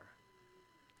far?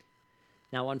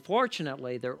 Now,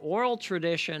 unfortunately, their oral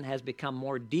tradition has become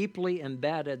more deeply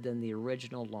embedded than the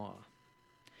original law.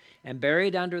 And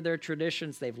buried under their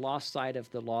traditions, they've lost sight of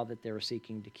the law that they were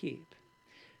seeking to keep.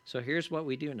 So here's what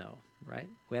we do know, right?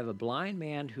 We have a blind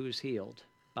man who's healed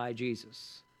by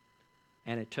Jesus,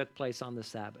 and it took place on the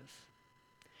Sabbath.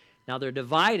 Now, they're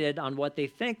divided on what they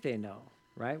think they know,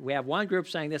 right? We have one group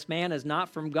saying this man is not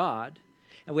from God,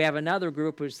 and we have another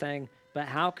group who's saying, but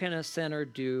how can a sinner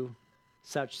do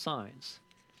such signs?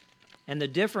 And the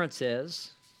difference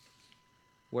is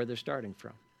where they're starting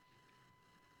from.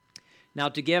 Now,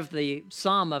 to give the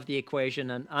sum of the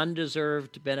equation an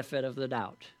undeserved benefit of the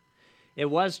doubt, it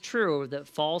was true that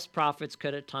false prophets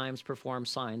could at times perform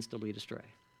signs to lead astray,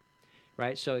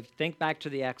 right? So if you think back to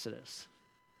the Exodus,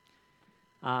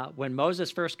 when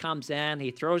Moses first comes in,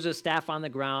 he throws his staff on the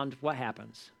ground. What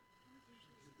happens?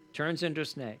 Turns into a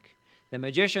snake. The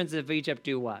magicians of Egypt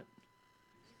do what?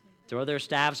 Throw their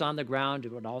staffs on the ground,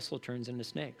 it also turns into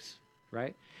snakes,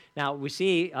 right? Now, we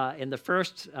see in the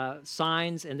first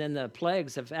signs and then the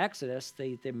plagues of Exodus,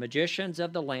 the magicians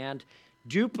of the land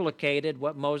duplicated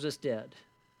what Moses did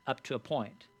up to a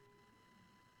point.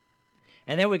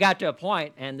 And then we got to a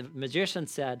point, and the magician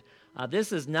said,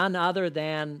 this is none other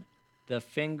than the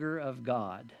finger of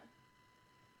God.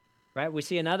 Right? We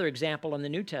see another example in the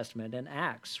New Testament in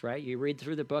Acts, right? You read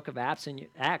through the book of Acts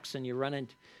and you run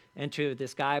into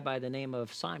this guy by the name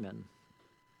of Simon.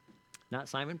 Not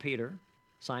Simon Peter,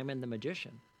 Simon the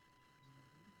magician.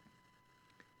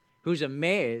 Who's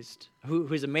amazed,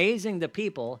 who's amazing the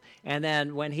people, and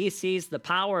then when he sees the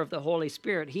power of the Holy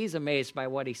Spirit, he's amazed by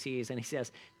what he sees, and he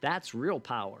says, that's real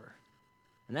power.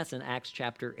 And that's in Acts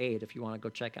chapter 8, if you want to go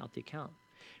check out the account.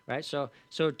 Right? So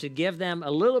to give them a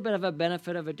little bit of a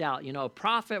benefit of a doubt, a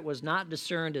prophet was not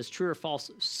discerned as true or false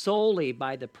solely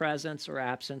by the presence or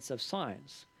absence of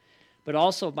signs, but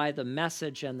also by the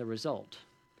message and the result.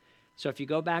 So if you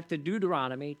go back to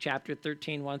Deuteronomy chapter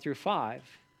 13, 1 through 5,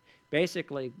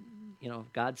 basically,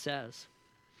 God says,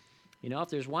 if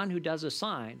there's one who does a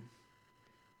sign,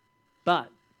 but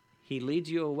he leads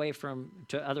you away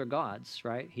to other gods,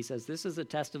 right? He says, this is a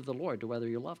test of the Lord to whether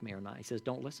you love me or not. He says,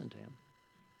 don't listen to him.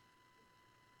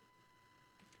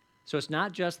 So it's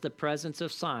not just the presence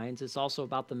of signs, it's also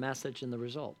about the message and the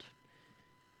result.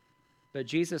 But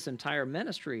Jesus' entire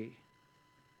ministry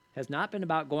has not been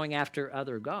about going after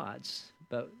other gods,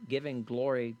 but giving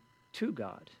glory to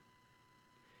God.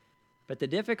 But the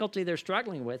difficulty they're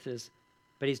struggling with is,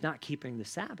 but he's not keeping the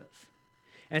Sabbath.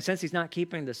 And since he's not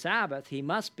keeping the Sabbath, he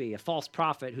must be a false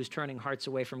prophet who's turning hearts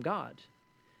away from God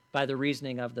by the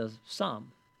reasoning of the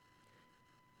some.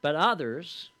 But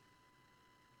others,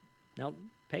 now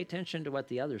pay attention to what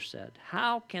the others said.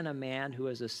 How can a man who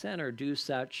is a sinner do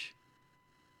such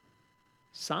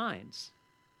signs?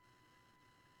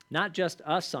 Not just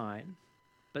a sign,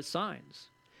 but signs.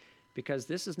 Because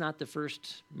this is not the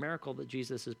first miracle that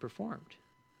Jesus has performed.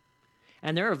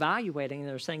 And they're evaluating, and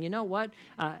they're saying, you know what?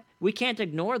 We can't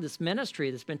ignore this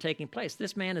ministry that's been taking place.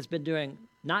 This man has been doing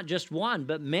not just one,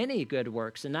 but many good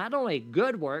works. And not only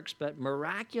good works, but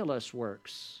miraculous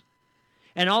works.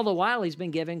 And all the while, he's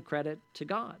been giving credit to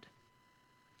God.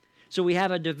 So we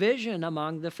have a division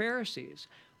among the Pharisees.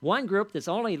 One group that's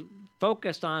only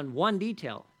focused on one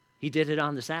detail. He did it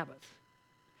on the Sabbath.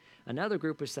 Another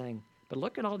group is saying, but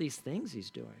look at all these things he's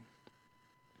doing.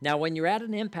 Now, when you're at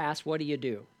an impasse, what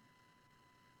do?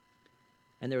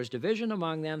 And there was division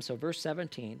among them. So verse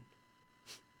 17,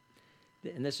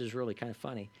 and this is really kind of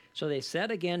funny. So they said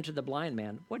again to the blind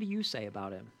man, what do you say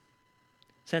about him?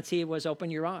 Since he was open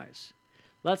your eyes.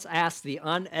 Let's ask the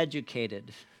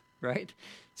uneducated right?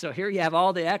 So here you have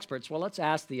all the experts. Well, let's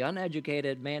ask the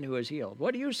uneducated man who is healed.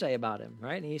 What do you say about him,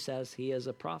 right? And he says he is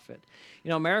a prophet. You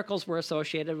know, miracles were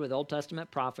associated with Old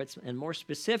Testament prophets, and more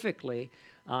specifically,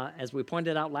 as we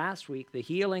pointed out last week, the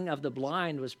healing of the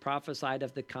blind was prophesied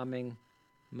of the coming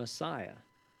Messiah.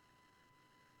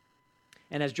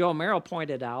 And as Joe Merrill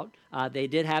pointed out, they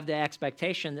did have the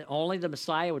expectation that only the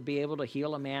Messiah would be able to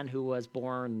heal a man who was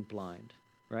born blind,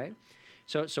 right?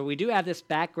 So we do have this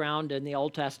background in the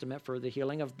Old Testament for the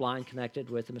healing of blind connected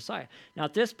with the Messiah. Now,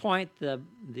 at this point,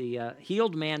 the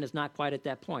healed man is not quite at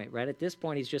that point, right? At this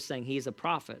point, he's just saying he's a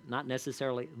prophet, not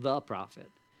necessarily the prophet.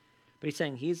 But he's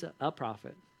saying he's a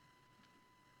prophet.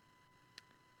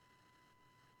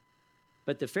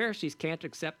 But the Pharisees can't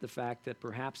accept the fact that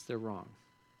perhaps they're wrong.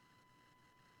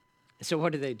 So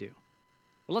what do?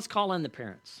 Well, let's call in the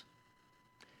parents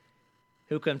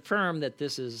who confirm that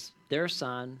this is their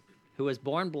son who was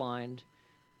born blind,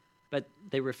 but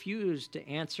they refuse to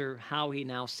answer how he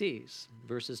now sees.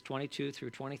 Verses 22 through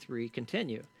 23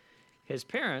 continue. His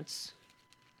parents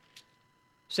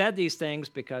said these things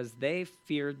because they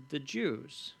feared the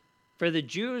Jews. For the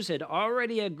Jews had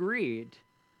already agreed.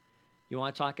 You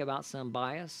want to talk about some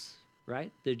bias,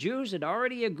 right? The Jews had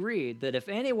already agreed that if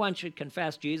anyone should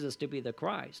confess Jesus to be the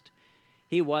Christ,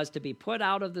 he was to be put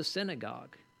out of the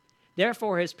synagogue.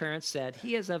 Therefore, his parents said,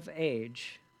 he is of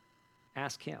age.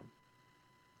 Ask him.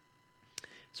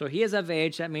 So he is of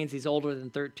age. That means he's older than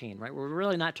 13, right? We're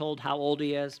really not told how old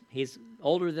he is. He's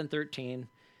older than 13.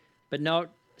 But note,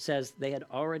 says they had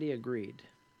already agreed.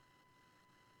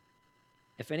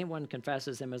 If anyone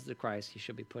confesses him as the Christ, he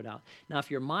should be put out. Now, if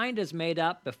your mind is made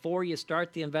up before you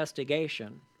start the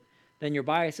investigation, then your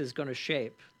bias is going to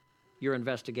shape your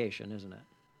investigation, isn't it?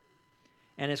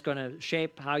 And it's going to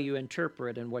shape how you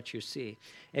interpret and what you see.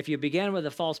 If you begin with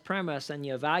a false premise and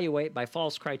you evaluate by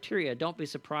false criteria, don't be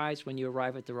surprised when you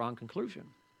arrive at the wrong conclusion.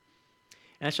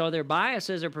 And so their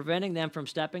biases are preventing them from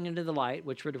stepping into the light,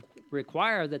 which would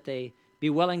require that they be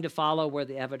willing to follow where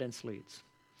the evidence leads.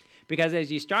 Because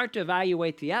as you start to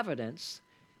evaluate the evidence,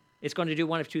 it's going to do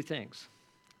one of two things.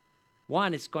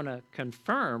 One, it's going to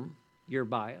confirm your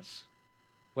bias,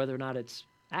 whether or not it's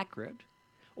accurate,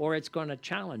 or it's going to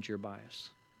challenge your bias,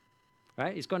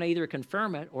 right? It's going to either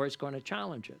confirm it or it's going to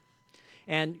challenge it.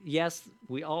 And yes,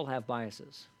 we all have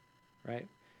biases, right?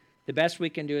 The best we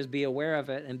can do is be aware of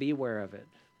it and be aware of it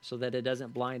so that it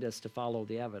doesn't blind us to follow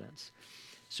the evidence.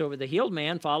 So the healed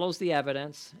man follows the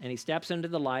evidence and he steps into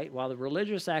the light while the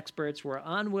religious experts were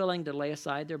unwilling to lay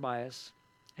aside their bias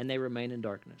and they remain in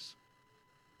darkness.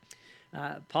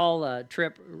 Paul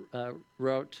Tripp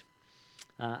wrote,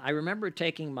 I remember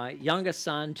taking my youngest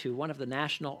son to one of the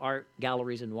national art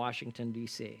galleries in Washington,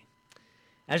 D.C.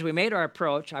 As we made our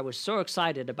approach, I was so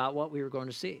excited about what we were going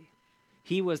to see.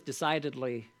 He was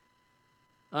decidedly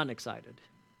unexcited,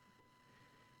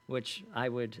 which I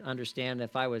would understand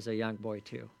if I was a young boy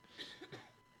too.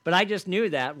 But I just knew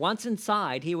that once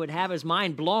inside, he would have his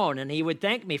mind blown and he would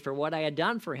thank me for what I had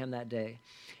done for him that day.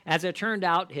 As it turned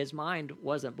out, his mind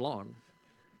wasn't blown.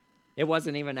 It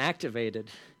wasn't even activated.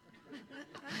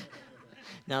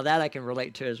 Now that I can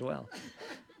relate to as well.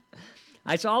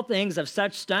 I saw things of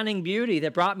such stunning beauty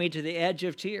that brought me to the edge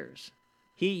of tears.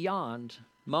 He yawned,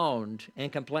 moaned,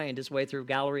 and complained his way through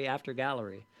gallery after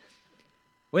gallery.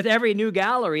 With every new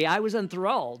gallery, I was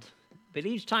enthralled, but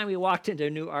each time we walked into a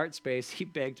new art space, he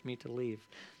begged me to leave.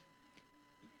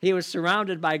 He was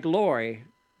surrounded by glory,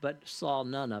 but saw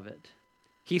none of it.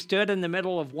 He stood in the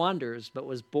middle of wonders, but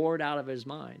was bored out of his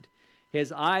mind.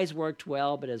 His eyes worked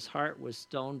well, but his heart was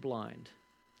stone blind.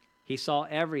 He saw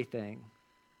everything,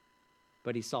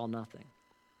 but he saw nothing.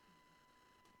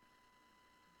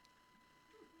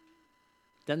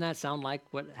 Doesn't that sound like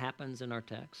what happens in our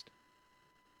text?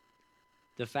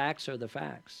 The facts are the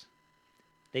facts.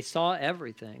 They saw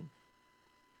everything,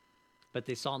 but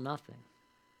they saw nothing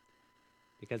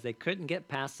because they couldn't get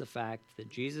past the fact that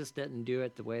Jesus didn't do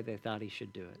it the way they thought he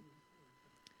should do it.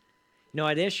 You know,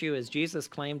 at issue is Jesus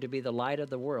claimed to be the light of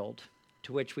the world,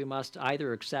 to which we must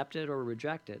either accept it or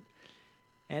reject it.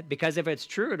 And because if it's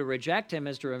true, to reject him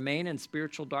is to remain in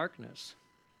spiritual darkness,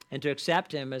 and to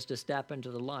accept him is to step into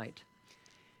the light.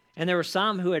 And there were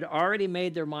some who had already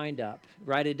made their mind up,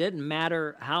 right? It didn't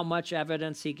matter how much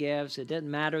evidence he gives. It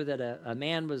didn't matter that a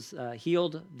man was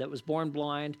healed that was born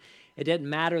blind. It didn't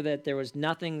matter that there was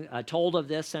nothing told of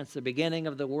this since the beginning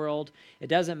of the world. It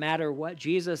doesn't matter what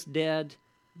Jesus did.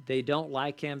 They don't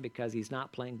like him because he's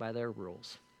not playing by their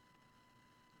rules.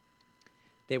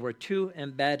 They were too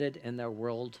embedded in their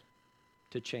world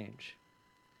to change.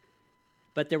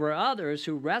 But there were others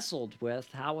who wrestled with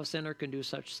how a sinner can do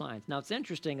such signs. Now, it's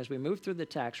interesting as we move through the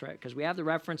text, right, because we have the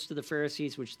reference to the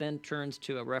Pharisees, which then turns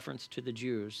to a reference to the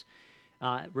Jews,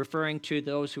 referring to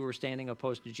those who were standing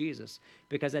opposed to Jesus.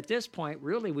 Because at this point,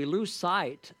 really, we lose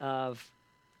sight of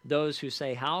those who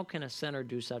say, how can a sinner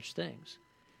do such things?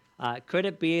 Could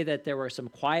it be that there were some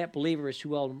quiet believers who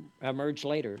will emerge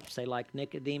later, say like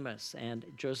Nicodemus and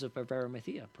Joseph of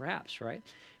Arimathea, perhaps, right?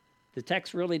 The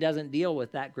text really doesn't deal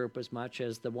with that group as much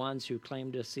as the ones who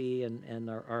claim to see and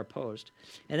are opposed.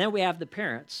 And then we have the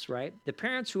parents, right? The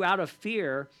parents who out of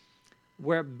fear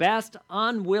were best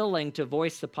unwilling to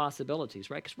voice the possibilities,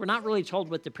 right? Because we're not really told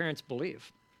what the parents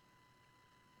believe.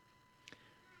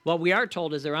 What we are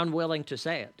told is they're unwilling to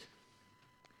say it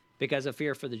because of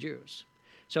fear for the Jews.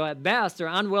 So at best, they're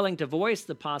unwilling to voice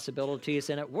the possibilities,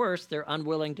 and at worst, they're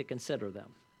unwilling to consider them.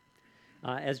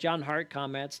 As John Hart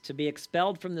comments, to be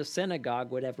expelled from the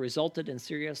synagogue would have resulted in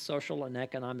serious social and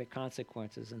economic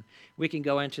consequences. And we can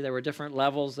go into, there were different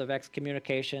levels of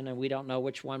excommunication, and we don't know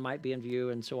which one might be in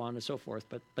view, and so on and so forth,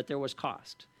 but there was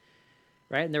cost.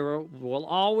 Right? And there will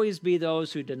always be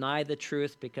those who deny the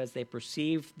truth because they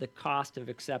perceive the cost of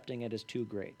accepting it as too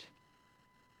great.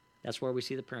 That's where we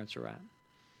see the parents are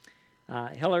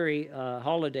at. Hillary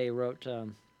Holiday wrote,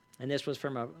 and this was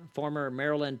from a former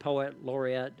Maryland poet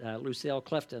laureate, Lucille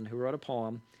Clifton, who wrote a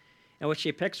poem in which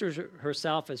she pictures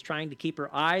herself as trying to keep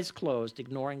her eyes closed,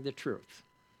 ignoring the truth.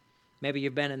 Maybe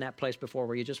you've been in that place before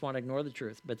where you just want to ignore the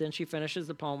truth. But then she finishes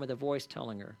the poem with a voice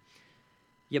telling her,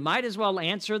 "You might as well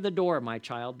answer the door, my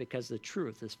child, because the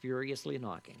truth is furiously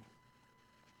knocking."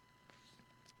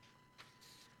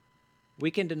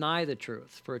 We can deny the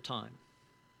truth for a time,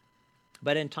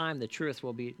 but in time the truth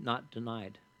will be not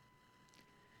denied.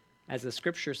 As the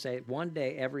scriptures say, one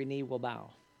day every knee will bow.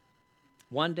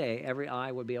 One day every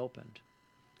eye will be opened.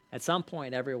 At some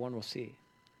point everyone will see.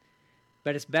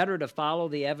 But it's better to follow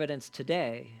the evidence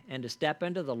today and to step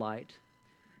into the light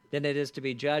than it is to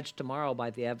be judged tomorrow by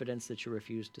the evidence that you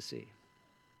refuse to see.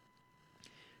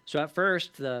 So at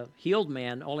first, the healed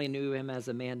man only knew him as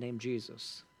a man named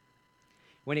Jesus.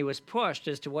 When he was pushed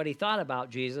as to what he thought about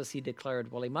Jesus, he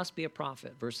declared, well, he must be a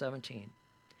prophet, verse 17.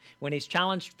 When he's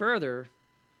challenged further,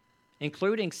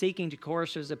 including seeking to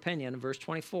coerce his opinion, verse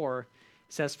 24, it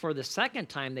says, for the second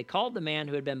time they called the man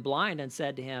who had been blind and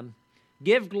said to him,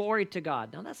 give glory to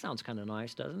God. Now that sounds kind of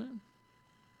nice, doesn't it?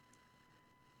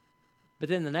 But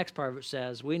then the next part of it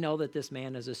says, we know that this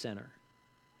man is a sinner.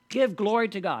 Give glory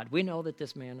to God. We know that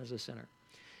this man is a sinner.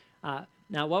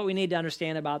 Now, what we need to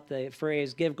understand about the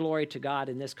phrase give glory to God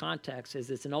in this context is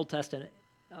it's an Old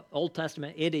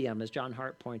Testament idiom, as John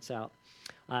Hart points out.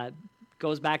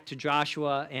 Goes back to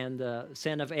Joshua and the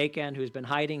sin of Achan, who's been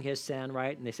hiding his sin,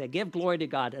 right? And they say, give glory to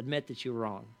God, admit that you're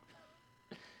wrong.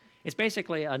 It's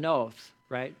basically an oath,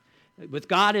 right? With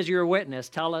God as your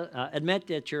witness, admit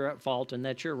that you're at fault and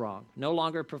that you're wrong. No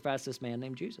longer profess this man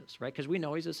named Jesus, right? Because we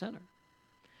know he's a sinner.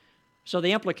 So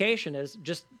the implication is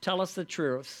just tell us the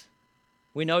truth.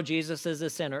 We know Jesus is a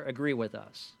sinner. Agree with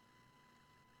us.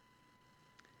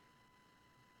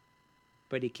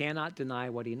 But he cannot deny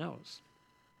what he knows.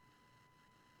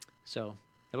 So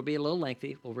it'll be a little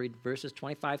lengthy. We'll read verses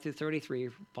 25 through 33.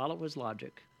 Follow his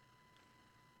logic.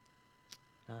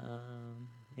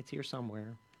 It's here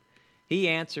somewhere. He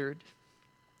answered.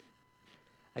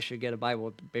 I should get a Bible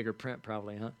with bigger print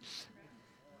probably, huh?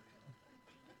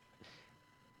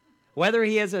 Whether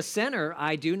he is a sinner,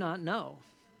 I do not know.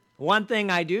 One thing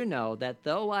I do know, that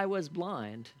though I was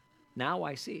blind, now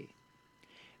I see.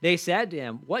 They said to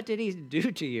him, what did he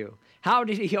do to you? How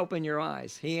did he open your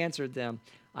eyes? He answered them,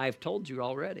 I've told you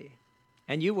already,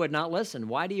 and you would not listen.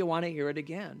 Why do you want to hear it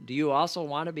again? Do you also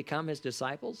want to become his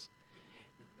disciples?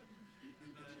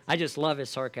 I just love his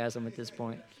sarcasm at this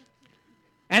point.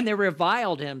 And they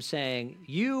reviled him, saying,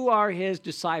 you are his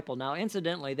disciple. Now,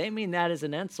 incidentally, they mean that as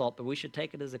an insult, but we should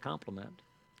take it as a compliment.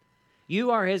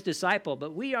 You are his disciple,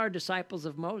 but we are disciples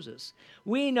of Moses.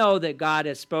 We know that God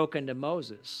has spoken to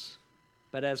Moses,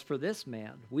 but as for this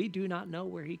man, we do not know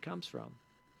where he comes from.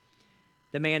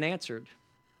 The man answered,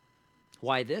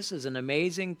 why, this is an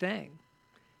amazing thing.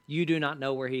 You do not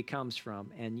know where he comes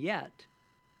from, and yet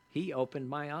he opened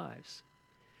my eyes.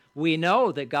 We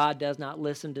know that God does not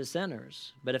listen to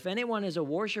sinners, but if anyone is a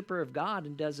worshiper of God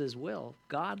and does his will,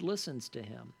 God listens to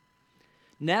him.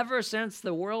 Never since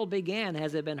the world began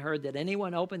has it been heard that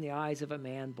anyone opened the eyes of a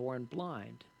man born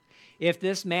blind. If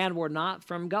this man were not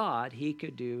from God, he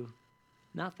could do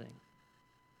nothing.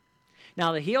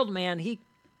 Now, the healed man, he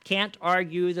can't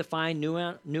argue the fine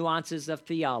nuances of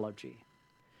theology,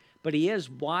 but he is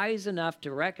wise enough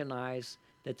to recognize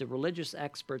that the religious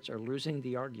experts are losing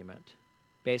the argument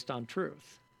based on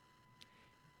truth.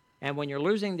 And when you're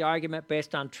losing the argument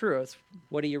based on truth,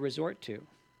 what do you resort to?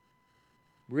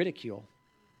 Ridicule.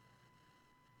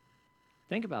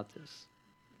 Think about this.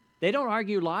 They don't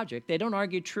argue logic. They don't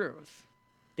argue truth.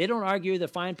 They don't argue the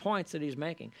fine points that he's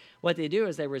making. What they do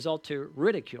is they result to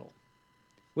ridicule,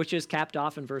 which is capped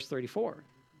off in verse 34.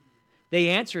 They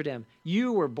answered him,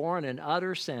 "You were born in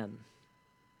utter sin,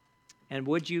 and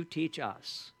would you teach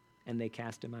us?" And they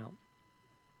cast him out.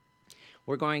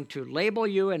 We're going to label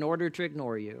you in order to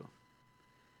ignore you.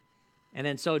 And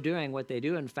in so doing, what they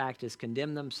do, in fact, is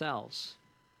condemn themselves,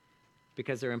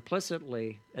 because they're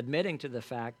implicitly admitting to the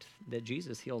fact that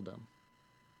Jesus healed them.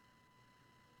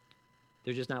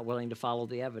 They're just not willing to follow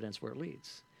the evidence where it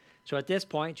leads. So at this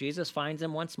point, Jesus finds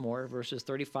them once more. Verses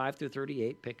 35 through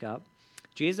 38 pick up.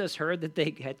 Jesus heard that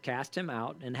they had cast him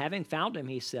out, and having found him,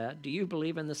 he said, "Do you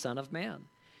believe in the Son of Man?"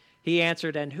 He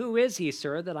answered, "And who is he,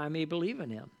 sir, that I may believe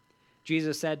in him?"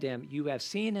 Jesus said to him, "You have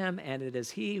seen him, and it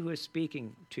is he who is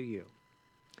speaking to you."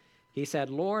 He said,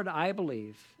 "Lord, I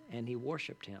believe," and he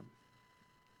worshiped him.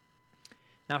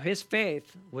 Now, his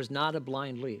faith was not a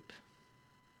blind leap.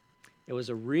 It was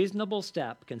a reasonable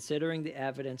step considering the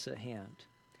evidence at hand.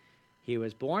 He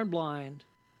was born blind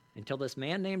until this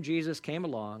man named Jesus came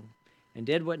along and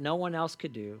did what no one else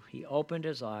could do. He opened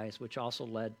his eyes, which also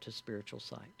led to spiritual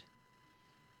sight.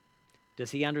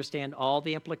 Does he understand all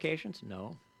the implications?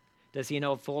 No. Does he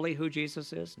know fully who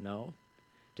Jesus is? No.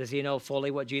 Does he know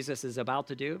fully what Jesus is about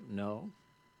to do? No.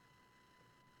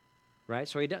 Right?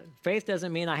 So faith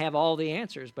doesn't mean I have all the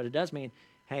answers, but it does mean,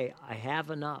 hey, I have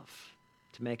enough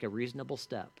to make a reasonable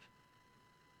step.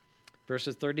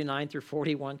 Verses 39 through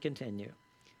 41 continue.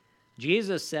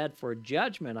 Jesus said, "For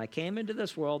judgment I came into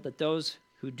this world, that those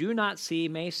who do not see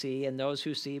may see, and those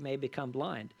who see may become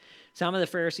blind." Some of the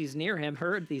Pharisees near him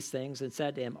heard these things and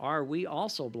said to him, "Are we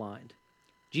also blind?"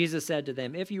 Jesus said to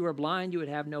them, "If you were blind, you would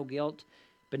have no guilt.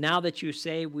 But now that you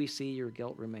say we see, your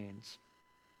guilt remains."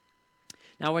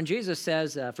 Now, when Jesus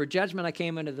says, "For judgment I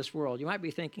came into this world," you might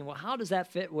be thinking, well, how does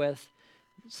that fit with,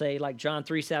 say, like John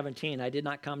 3:17, "I did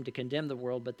not come to condemn the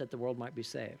world, but that the world might be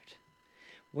saved"?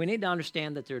 We need to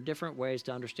understand that there are different ways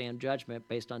to understand judgment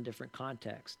based on different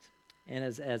contexts. And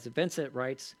as Vincent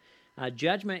writes,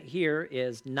 judgment here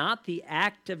is not the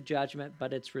act of judgment,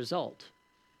 but its result.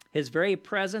 His very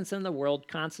presence in the world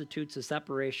constitutes a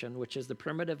separation, which is the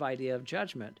primitive idea of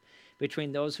judgment,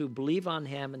 between those who believe on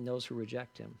him and those who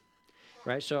reject him.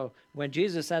 Right? So when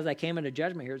Jesus says, "I came into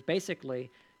judgment," here, it's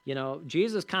basically,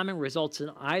 Jesus' coming results in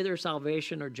either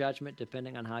salvation or judgment,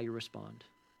 depending on how you respond.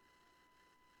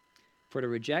 For to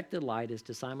reject the light is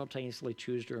to simultaneously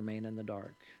choose to remain in the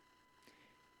dark.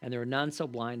 And there are none so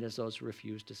blind as those who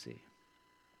refuse to see.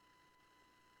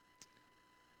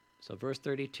 So verse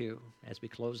 32, as we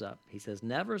close up, he says,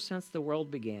 "Never since the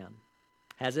world began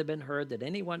has it been heard that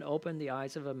anyone opened the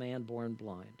eyes of a man born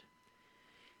blind."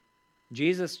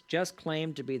 Jesus just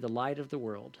claimed to be the light of the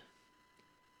world,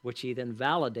 which he then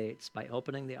validates by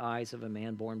opening the eyes of a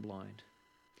man born blind,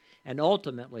 and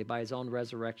ultimately by his own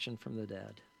resurrection from the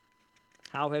dead.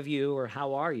 How have you, or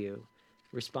how are you,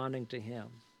 responding to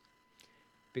him?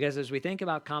 Because as we think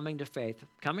about coming to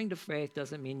faith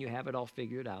doesn't mean you have it all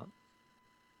figured out.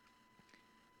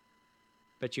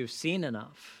 But you've seen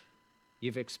enough,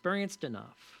 you've experienced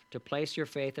enough to place your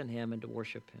faith in him and to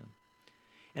worship him.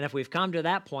 And if we've come to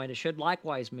that point, it should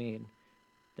likewise mean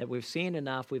that we've seen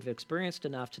enough, we've experienced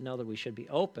enough to know that we should be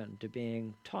open to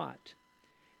being taught,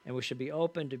 and we should be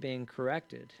open to being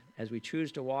corrected as we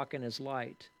choose to walk in his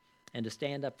light and to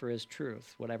stand up for his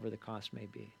truth, whatever the cost may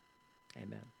be.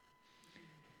 Amen.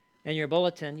 In your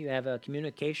bulletin, you have a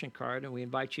communication card, and we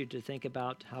invite you to think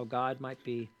about how God might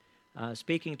be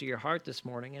speaking to your heart this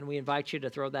morning, and we invite you to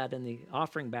throw that in the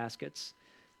offering baskets,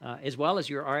 as well as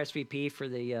your RSVP for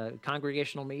the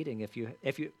congregational meeting. If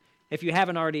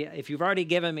you've already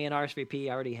given me an RSVP,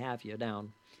 I already have you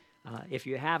down. If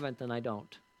you haven't, then I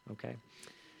don't. Okay.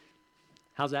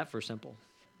 How's that for simple?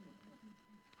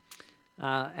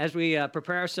 As we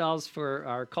prepare ourselves for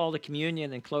our call to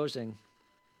communion and closing,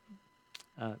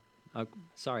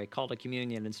 call to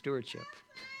communion and stewardship.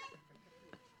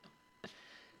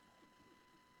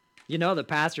 The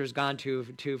pastor's gone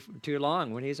too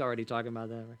long when he's already talking about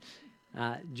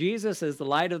that. Jesus, as the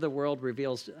light of the world,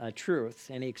 reveals truth,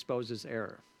 and he exposes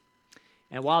error.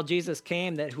 And while Jesus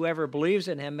came that whoever believes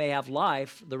in him may have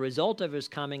life, the result of his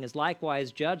coming is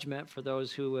likewise judgment for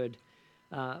those who would,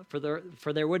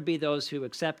 for there would be those who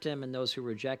accept him and those who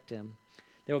reject him.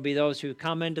 There will be those who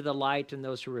come into the light and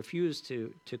those who refuse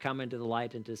to come into the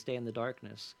light and to stay in the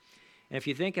darkness. And if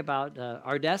you think about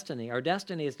our destiny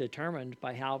is determined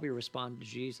by how we respond to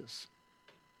Jesus.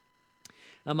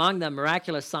 Among the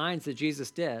miraculous signs that Jesus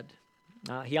did,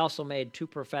 He also made 2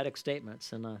 prophetic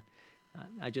statements, and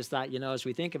I just thought, as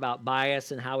we think about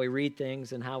bias and how we read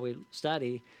things and how we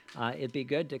study, it'd be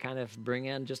good to kind of bring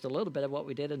in just a little bit of what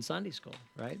we did in Sunday school,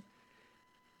 right?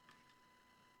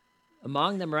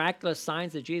 Among the miraculous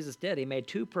signs that Jesus did, he made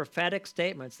 2 prophetic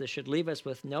statements that should leave us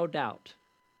with no doubt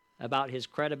about his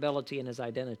credibility and his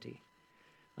identity.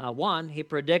 One, he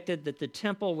predicted that the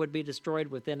temple would be destroyed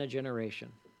within a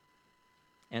generation,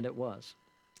 and it was.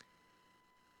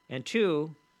 And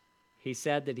 2, he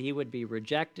said that he would be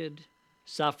rejected,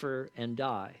 suffer, and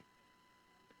die,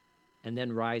 and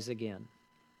then rise again.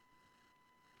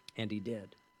 And he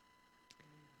did.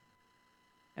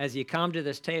 As you come to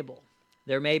this table,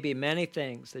 there may be many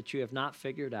things that you have not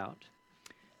figured out.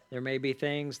 There may be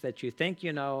things that you think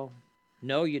you know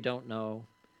you don't know,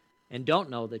 and don't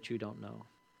know that you don't know.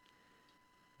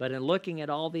 But in looking at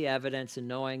all the evidence and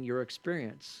knowing your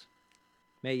experience,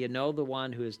 may you know the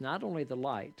one who is not only the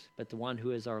light, but the one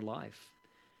who is our life,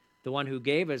 the one who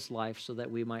gave his life so that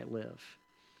we might live.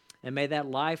 And may that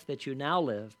life that you now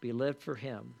live be lived for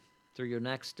him through your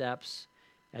next steps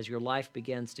as your life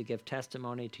begins to give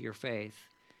testimony to your faith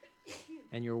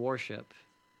and your worship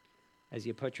as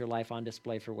you put your life on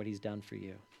display for what he's done for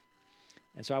you.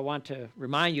 And so I want to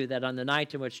remind you that on the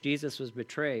night in which Jesus was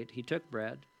betrayed, he took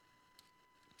bread,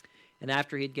 and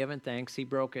after he'd given thanks, he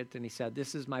broke it, and he said,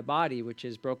 "This is my body, which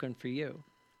is broken for you.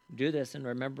 Do this in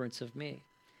remembrance of me."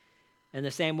 In the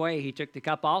same way, he took the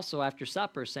cup also after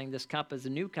supper, saying, "This cup is a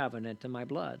new covenant in my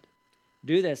blood.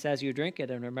 Do this as you drink it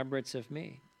in remembrance of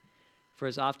me. For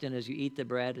as often as you eat the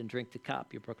bread and drink the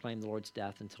cup, you proclaim the Lord's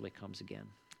death until he comes again."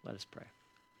 Let us pray.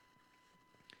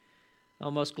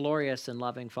 O most glorious and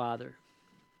loving Father,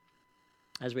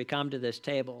 as we come to this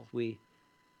table, we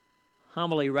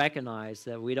humbly recognize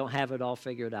that we don't have it all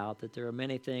figured out, that there are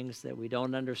many things that we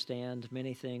don't understand,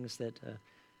 many things that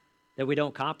we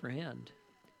don't comprehend.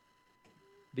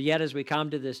 But yet as we come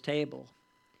to this table,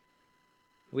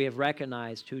 we have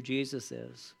recognized who Jesus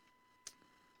is.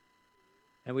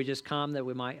 And we just come that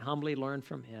we might humbly learn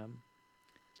from him,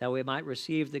 that we might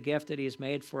receive the gift that he has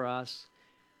made for us,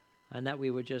 and that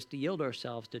we would just yield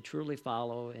ourselves to truly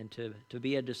follow and to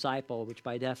be a disciple, which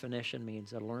by definition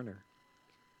means a learner.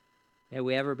 May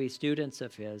we ever be students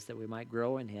of his, that we might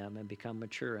grow in him and become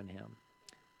mature in him,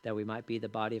 that we might be the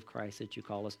body of Christ that you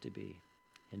call us to be.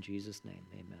 In Jesus' name,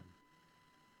 amen.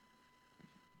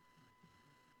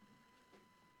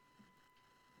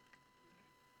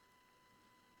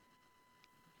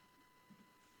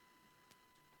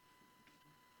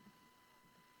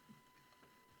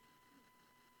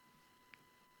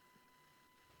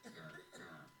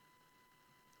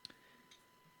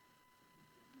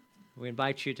 We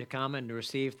invite you to come and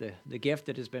receive the gift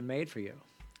that has been made for you.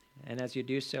 And as you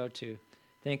do so, to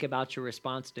think about your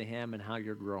response to him and how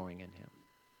you're growing in him.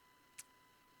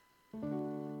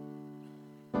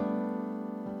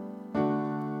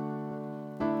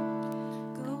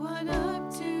 Go on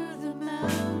up to the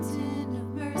mountain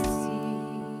of mercy,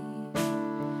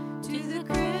 to the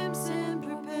crimson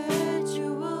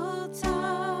perpetual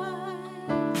tide.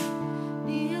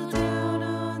 Kneel down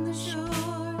on the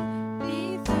shore,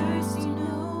 be thirsty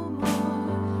no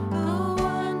more. Go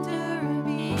under and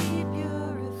be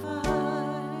purified.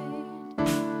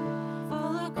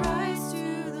 Follow Christ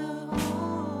to the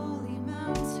holy mountain.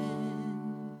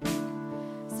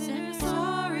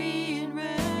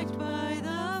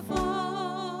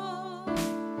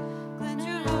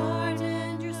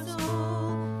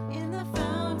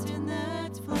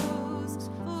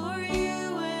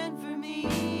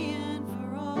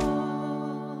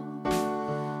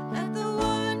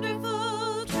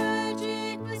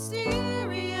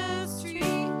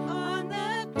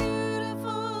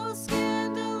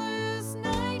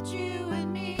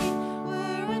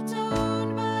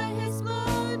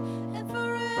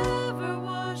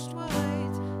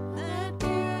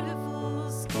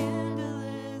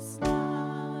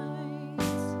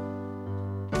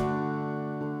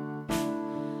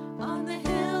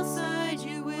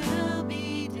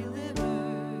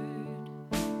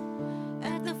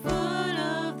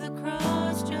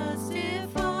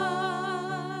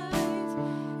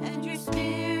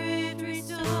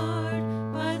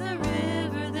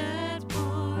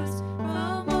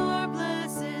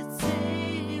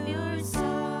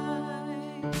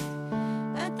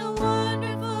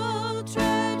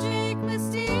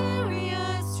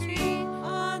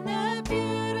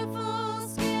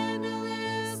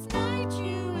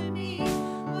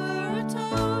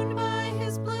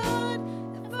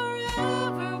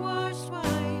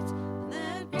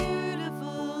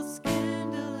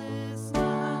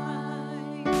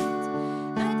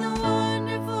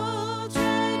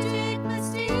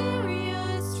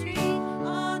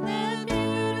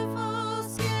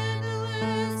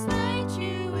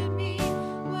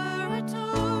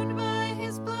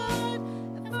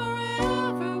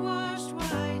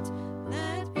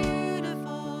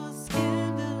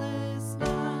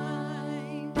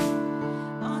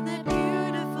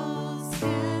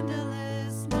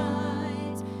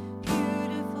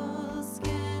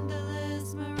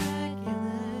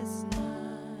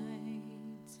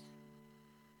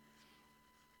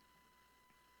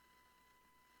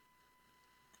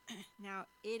 Now,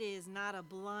 it is not a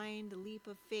blind leap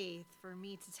of faith for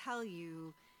me to tell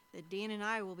you that Dan and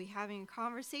I will be having a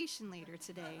conversation later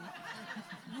today.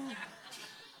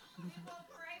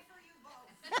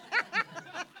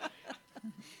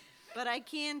 But I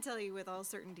can tell you with all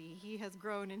certainty, he has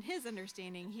grown in his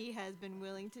understanding. He has been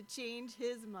willing to change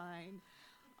his mind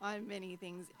on many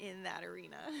things in that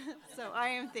arena. So I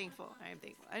am thankful. I am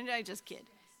thankful. And I just kid.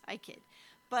 I kid.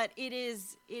 But it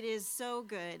is so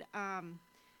good.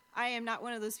 I am not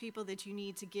one of those people that you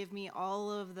need to give me all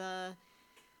of the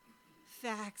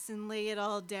facts and lay it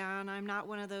all down. I'm not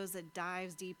one of those that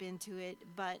dives deep into it,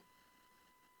 but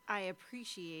I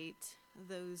appreciate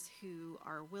those who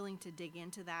are willing to dig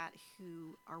into that,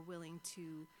 who are willing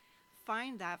to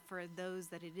find that for those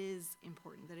that it is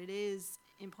important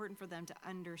for them to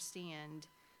understand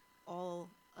all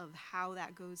of how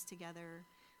that goes together.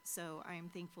 So I am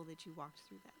thankful that you walked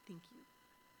through that. Thank you.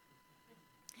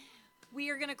 We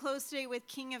are going to close today with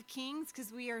King of Kings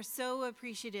because we are so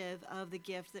appreciative of the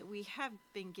gift that we have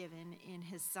been given in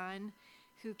his Son,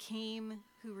 who came,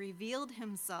 who revealed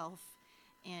himself,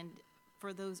 and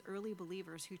for those early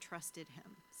believers who trusted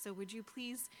him. So would you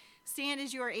please stand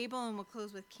as you are able, and we'll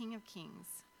close with King of Kings.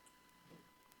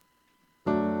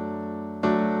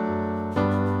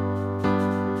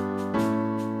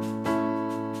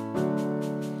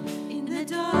 In the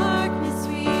darkness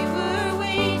we were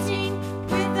waiting,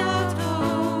 without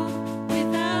hope,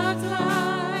 without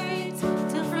light,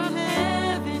 till from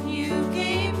heaven you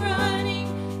came running.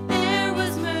 There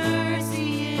was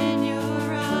mercy in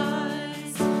your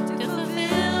eyes, to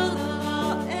fulfill the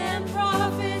law and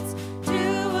prophets. To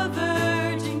a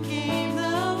virgin came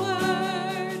the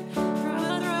word.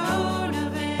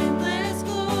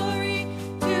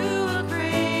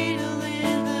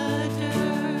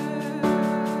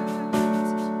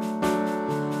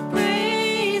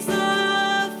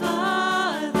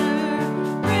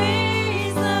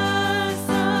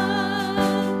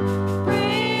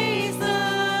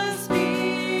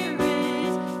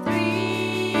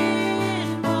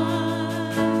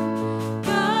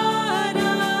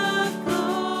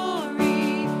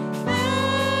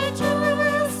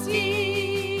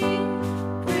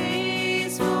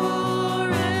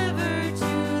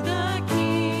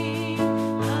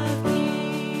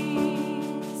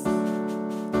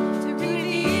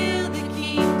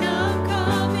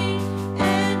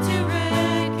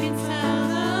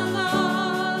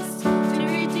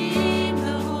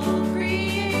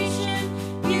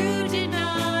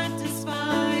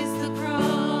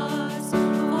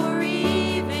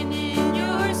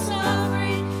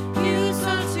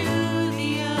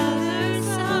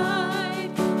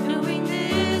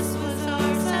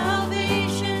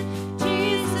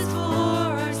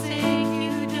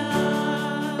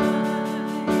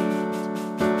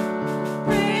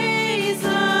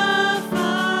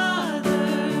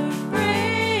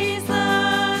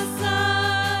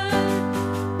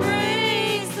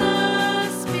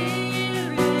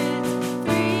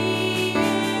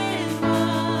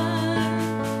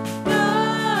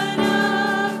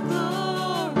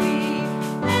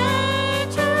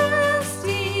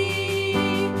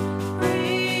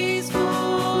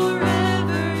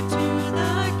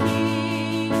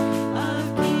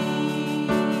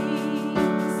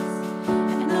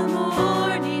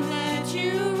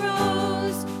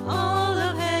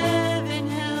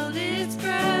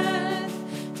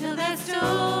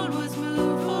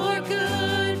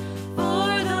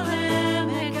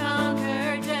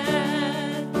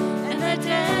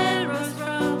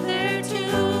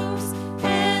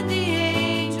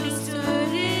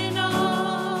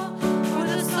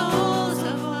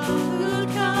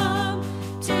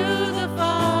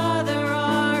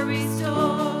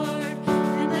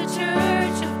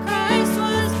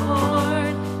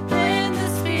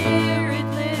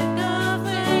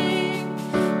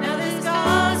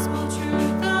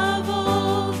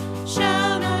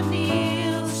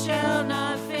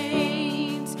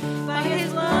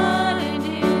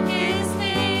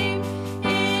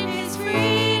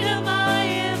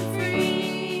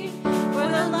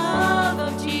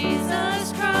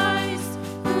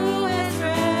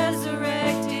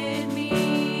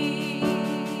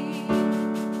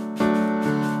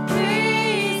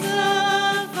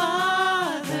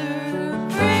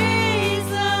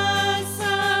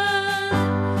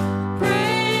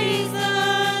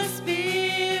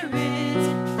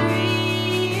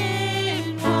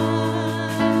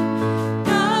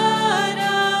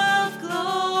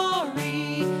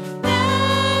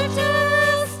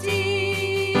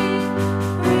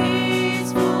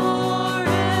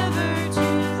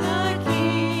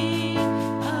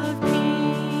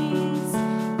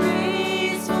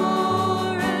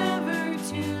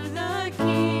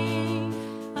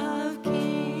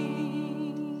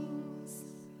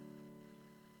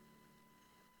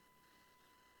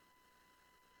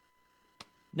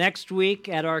 Next week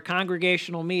at our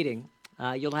congregational meeting,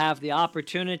 you'll have the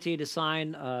opportunity to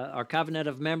sign our covenant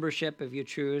of membership if you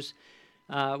choose,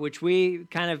 which we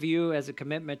kind of view as a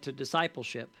commitment to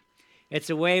discipleship. It's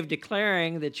a way of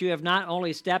declaring that you have not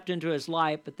only stepped into his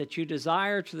life, but that you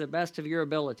desire to the best of your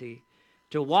ability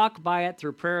to walk by it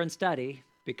through prayer and study,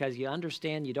 because you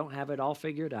understand you don't have it all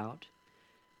figured out,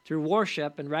 through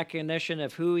worship and recognition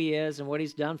of who he is and what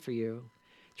he's done for you,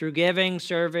 through giving,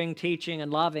 serving, teaching,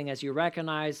 and loving, as you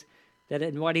recognize that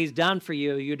in what he's done for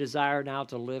you, you desire now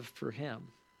to live for him.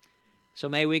 So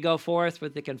may we go forth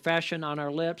with the confession on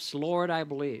our lips, Lord, I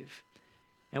believe,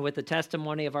 and with the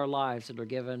testimony of our lives that are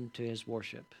given to his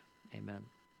worship. Amen.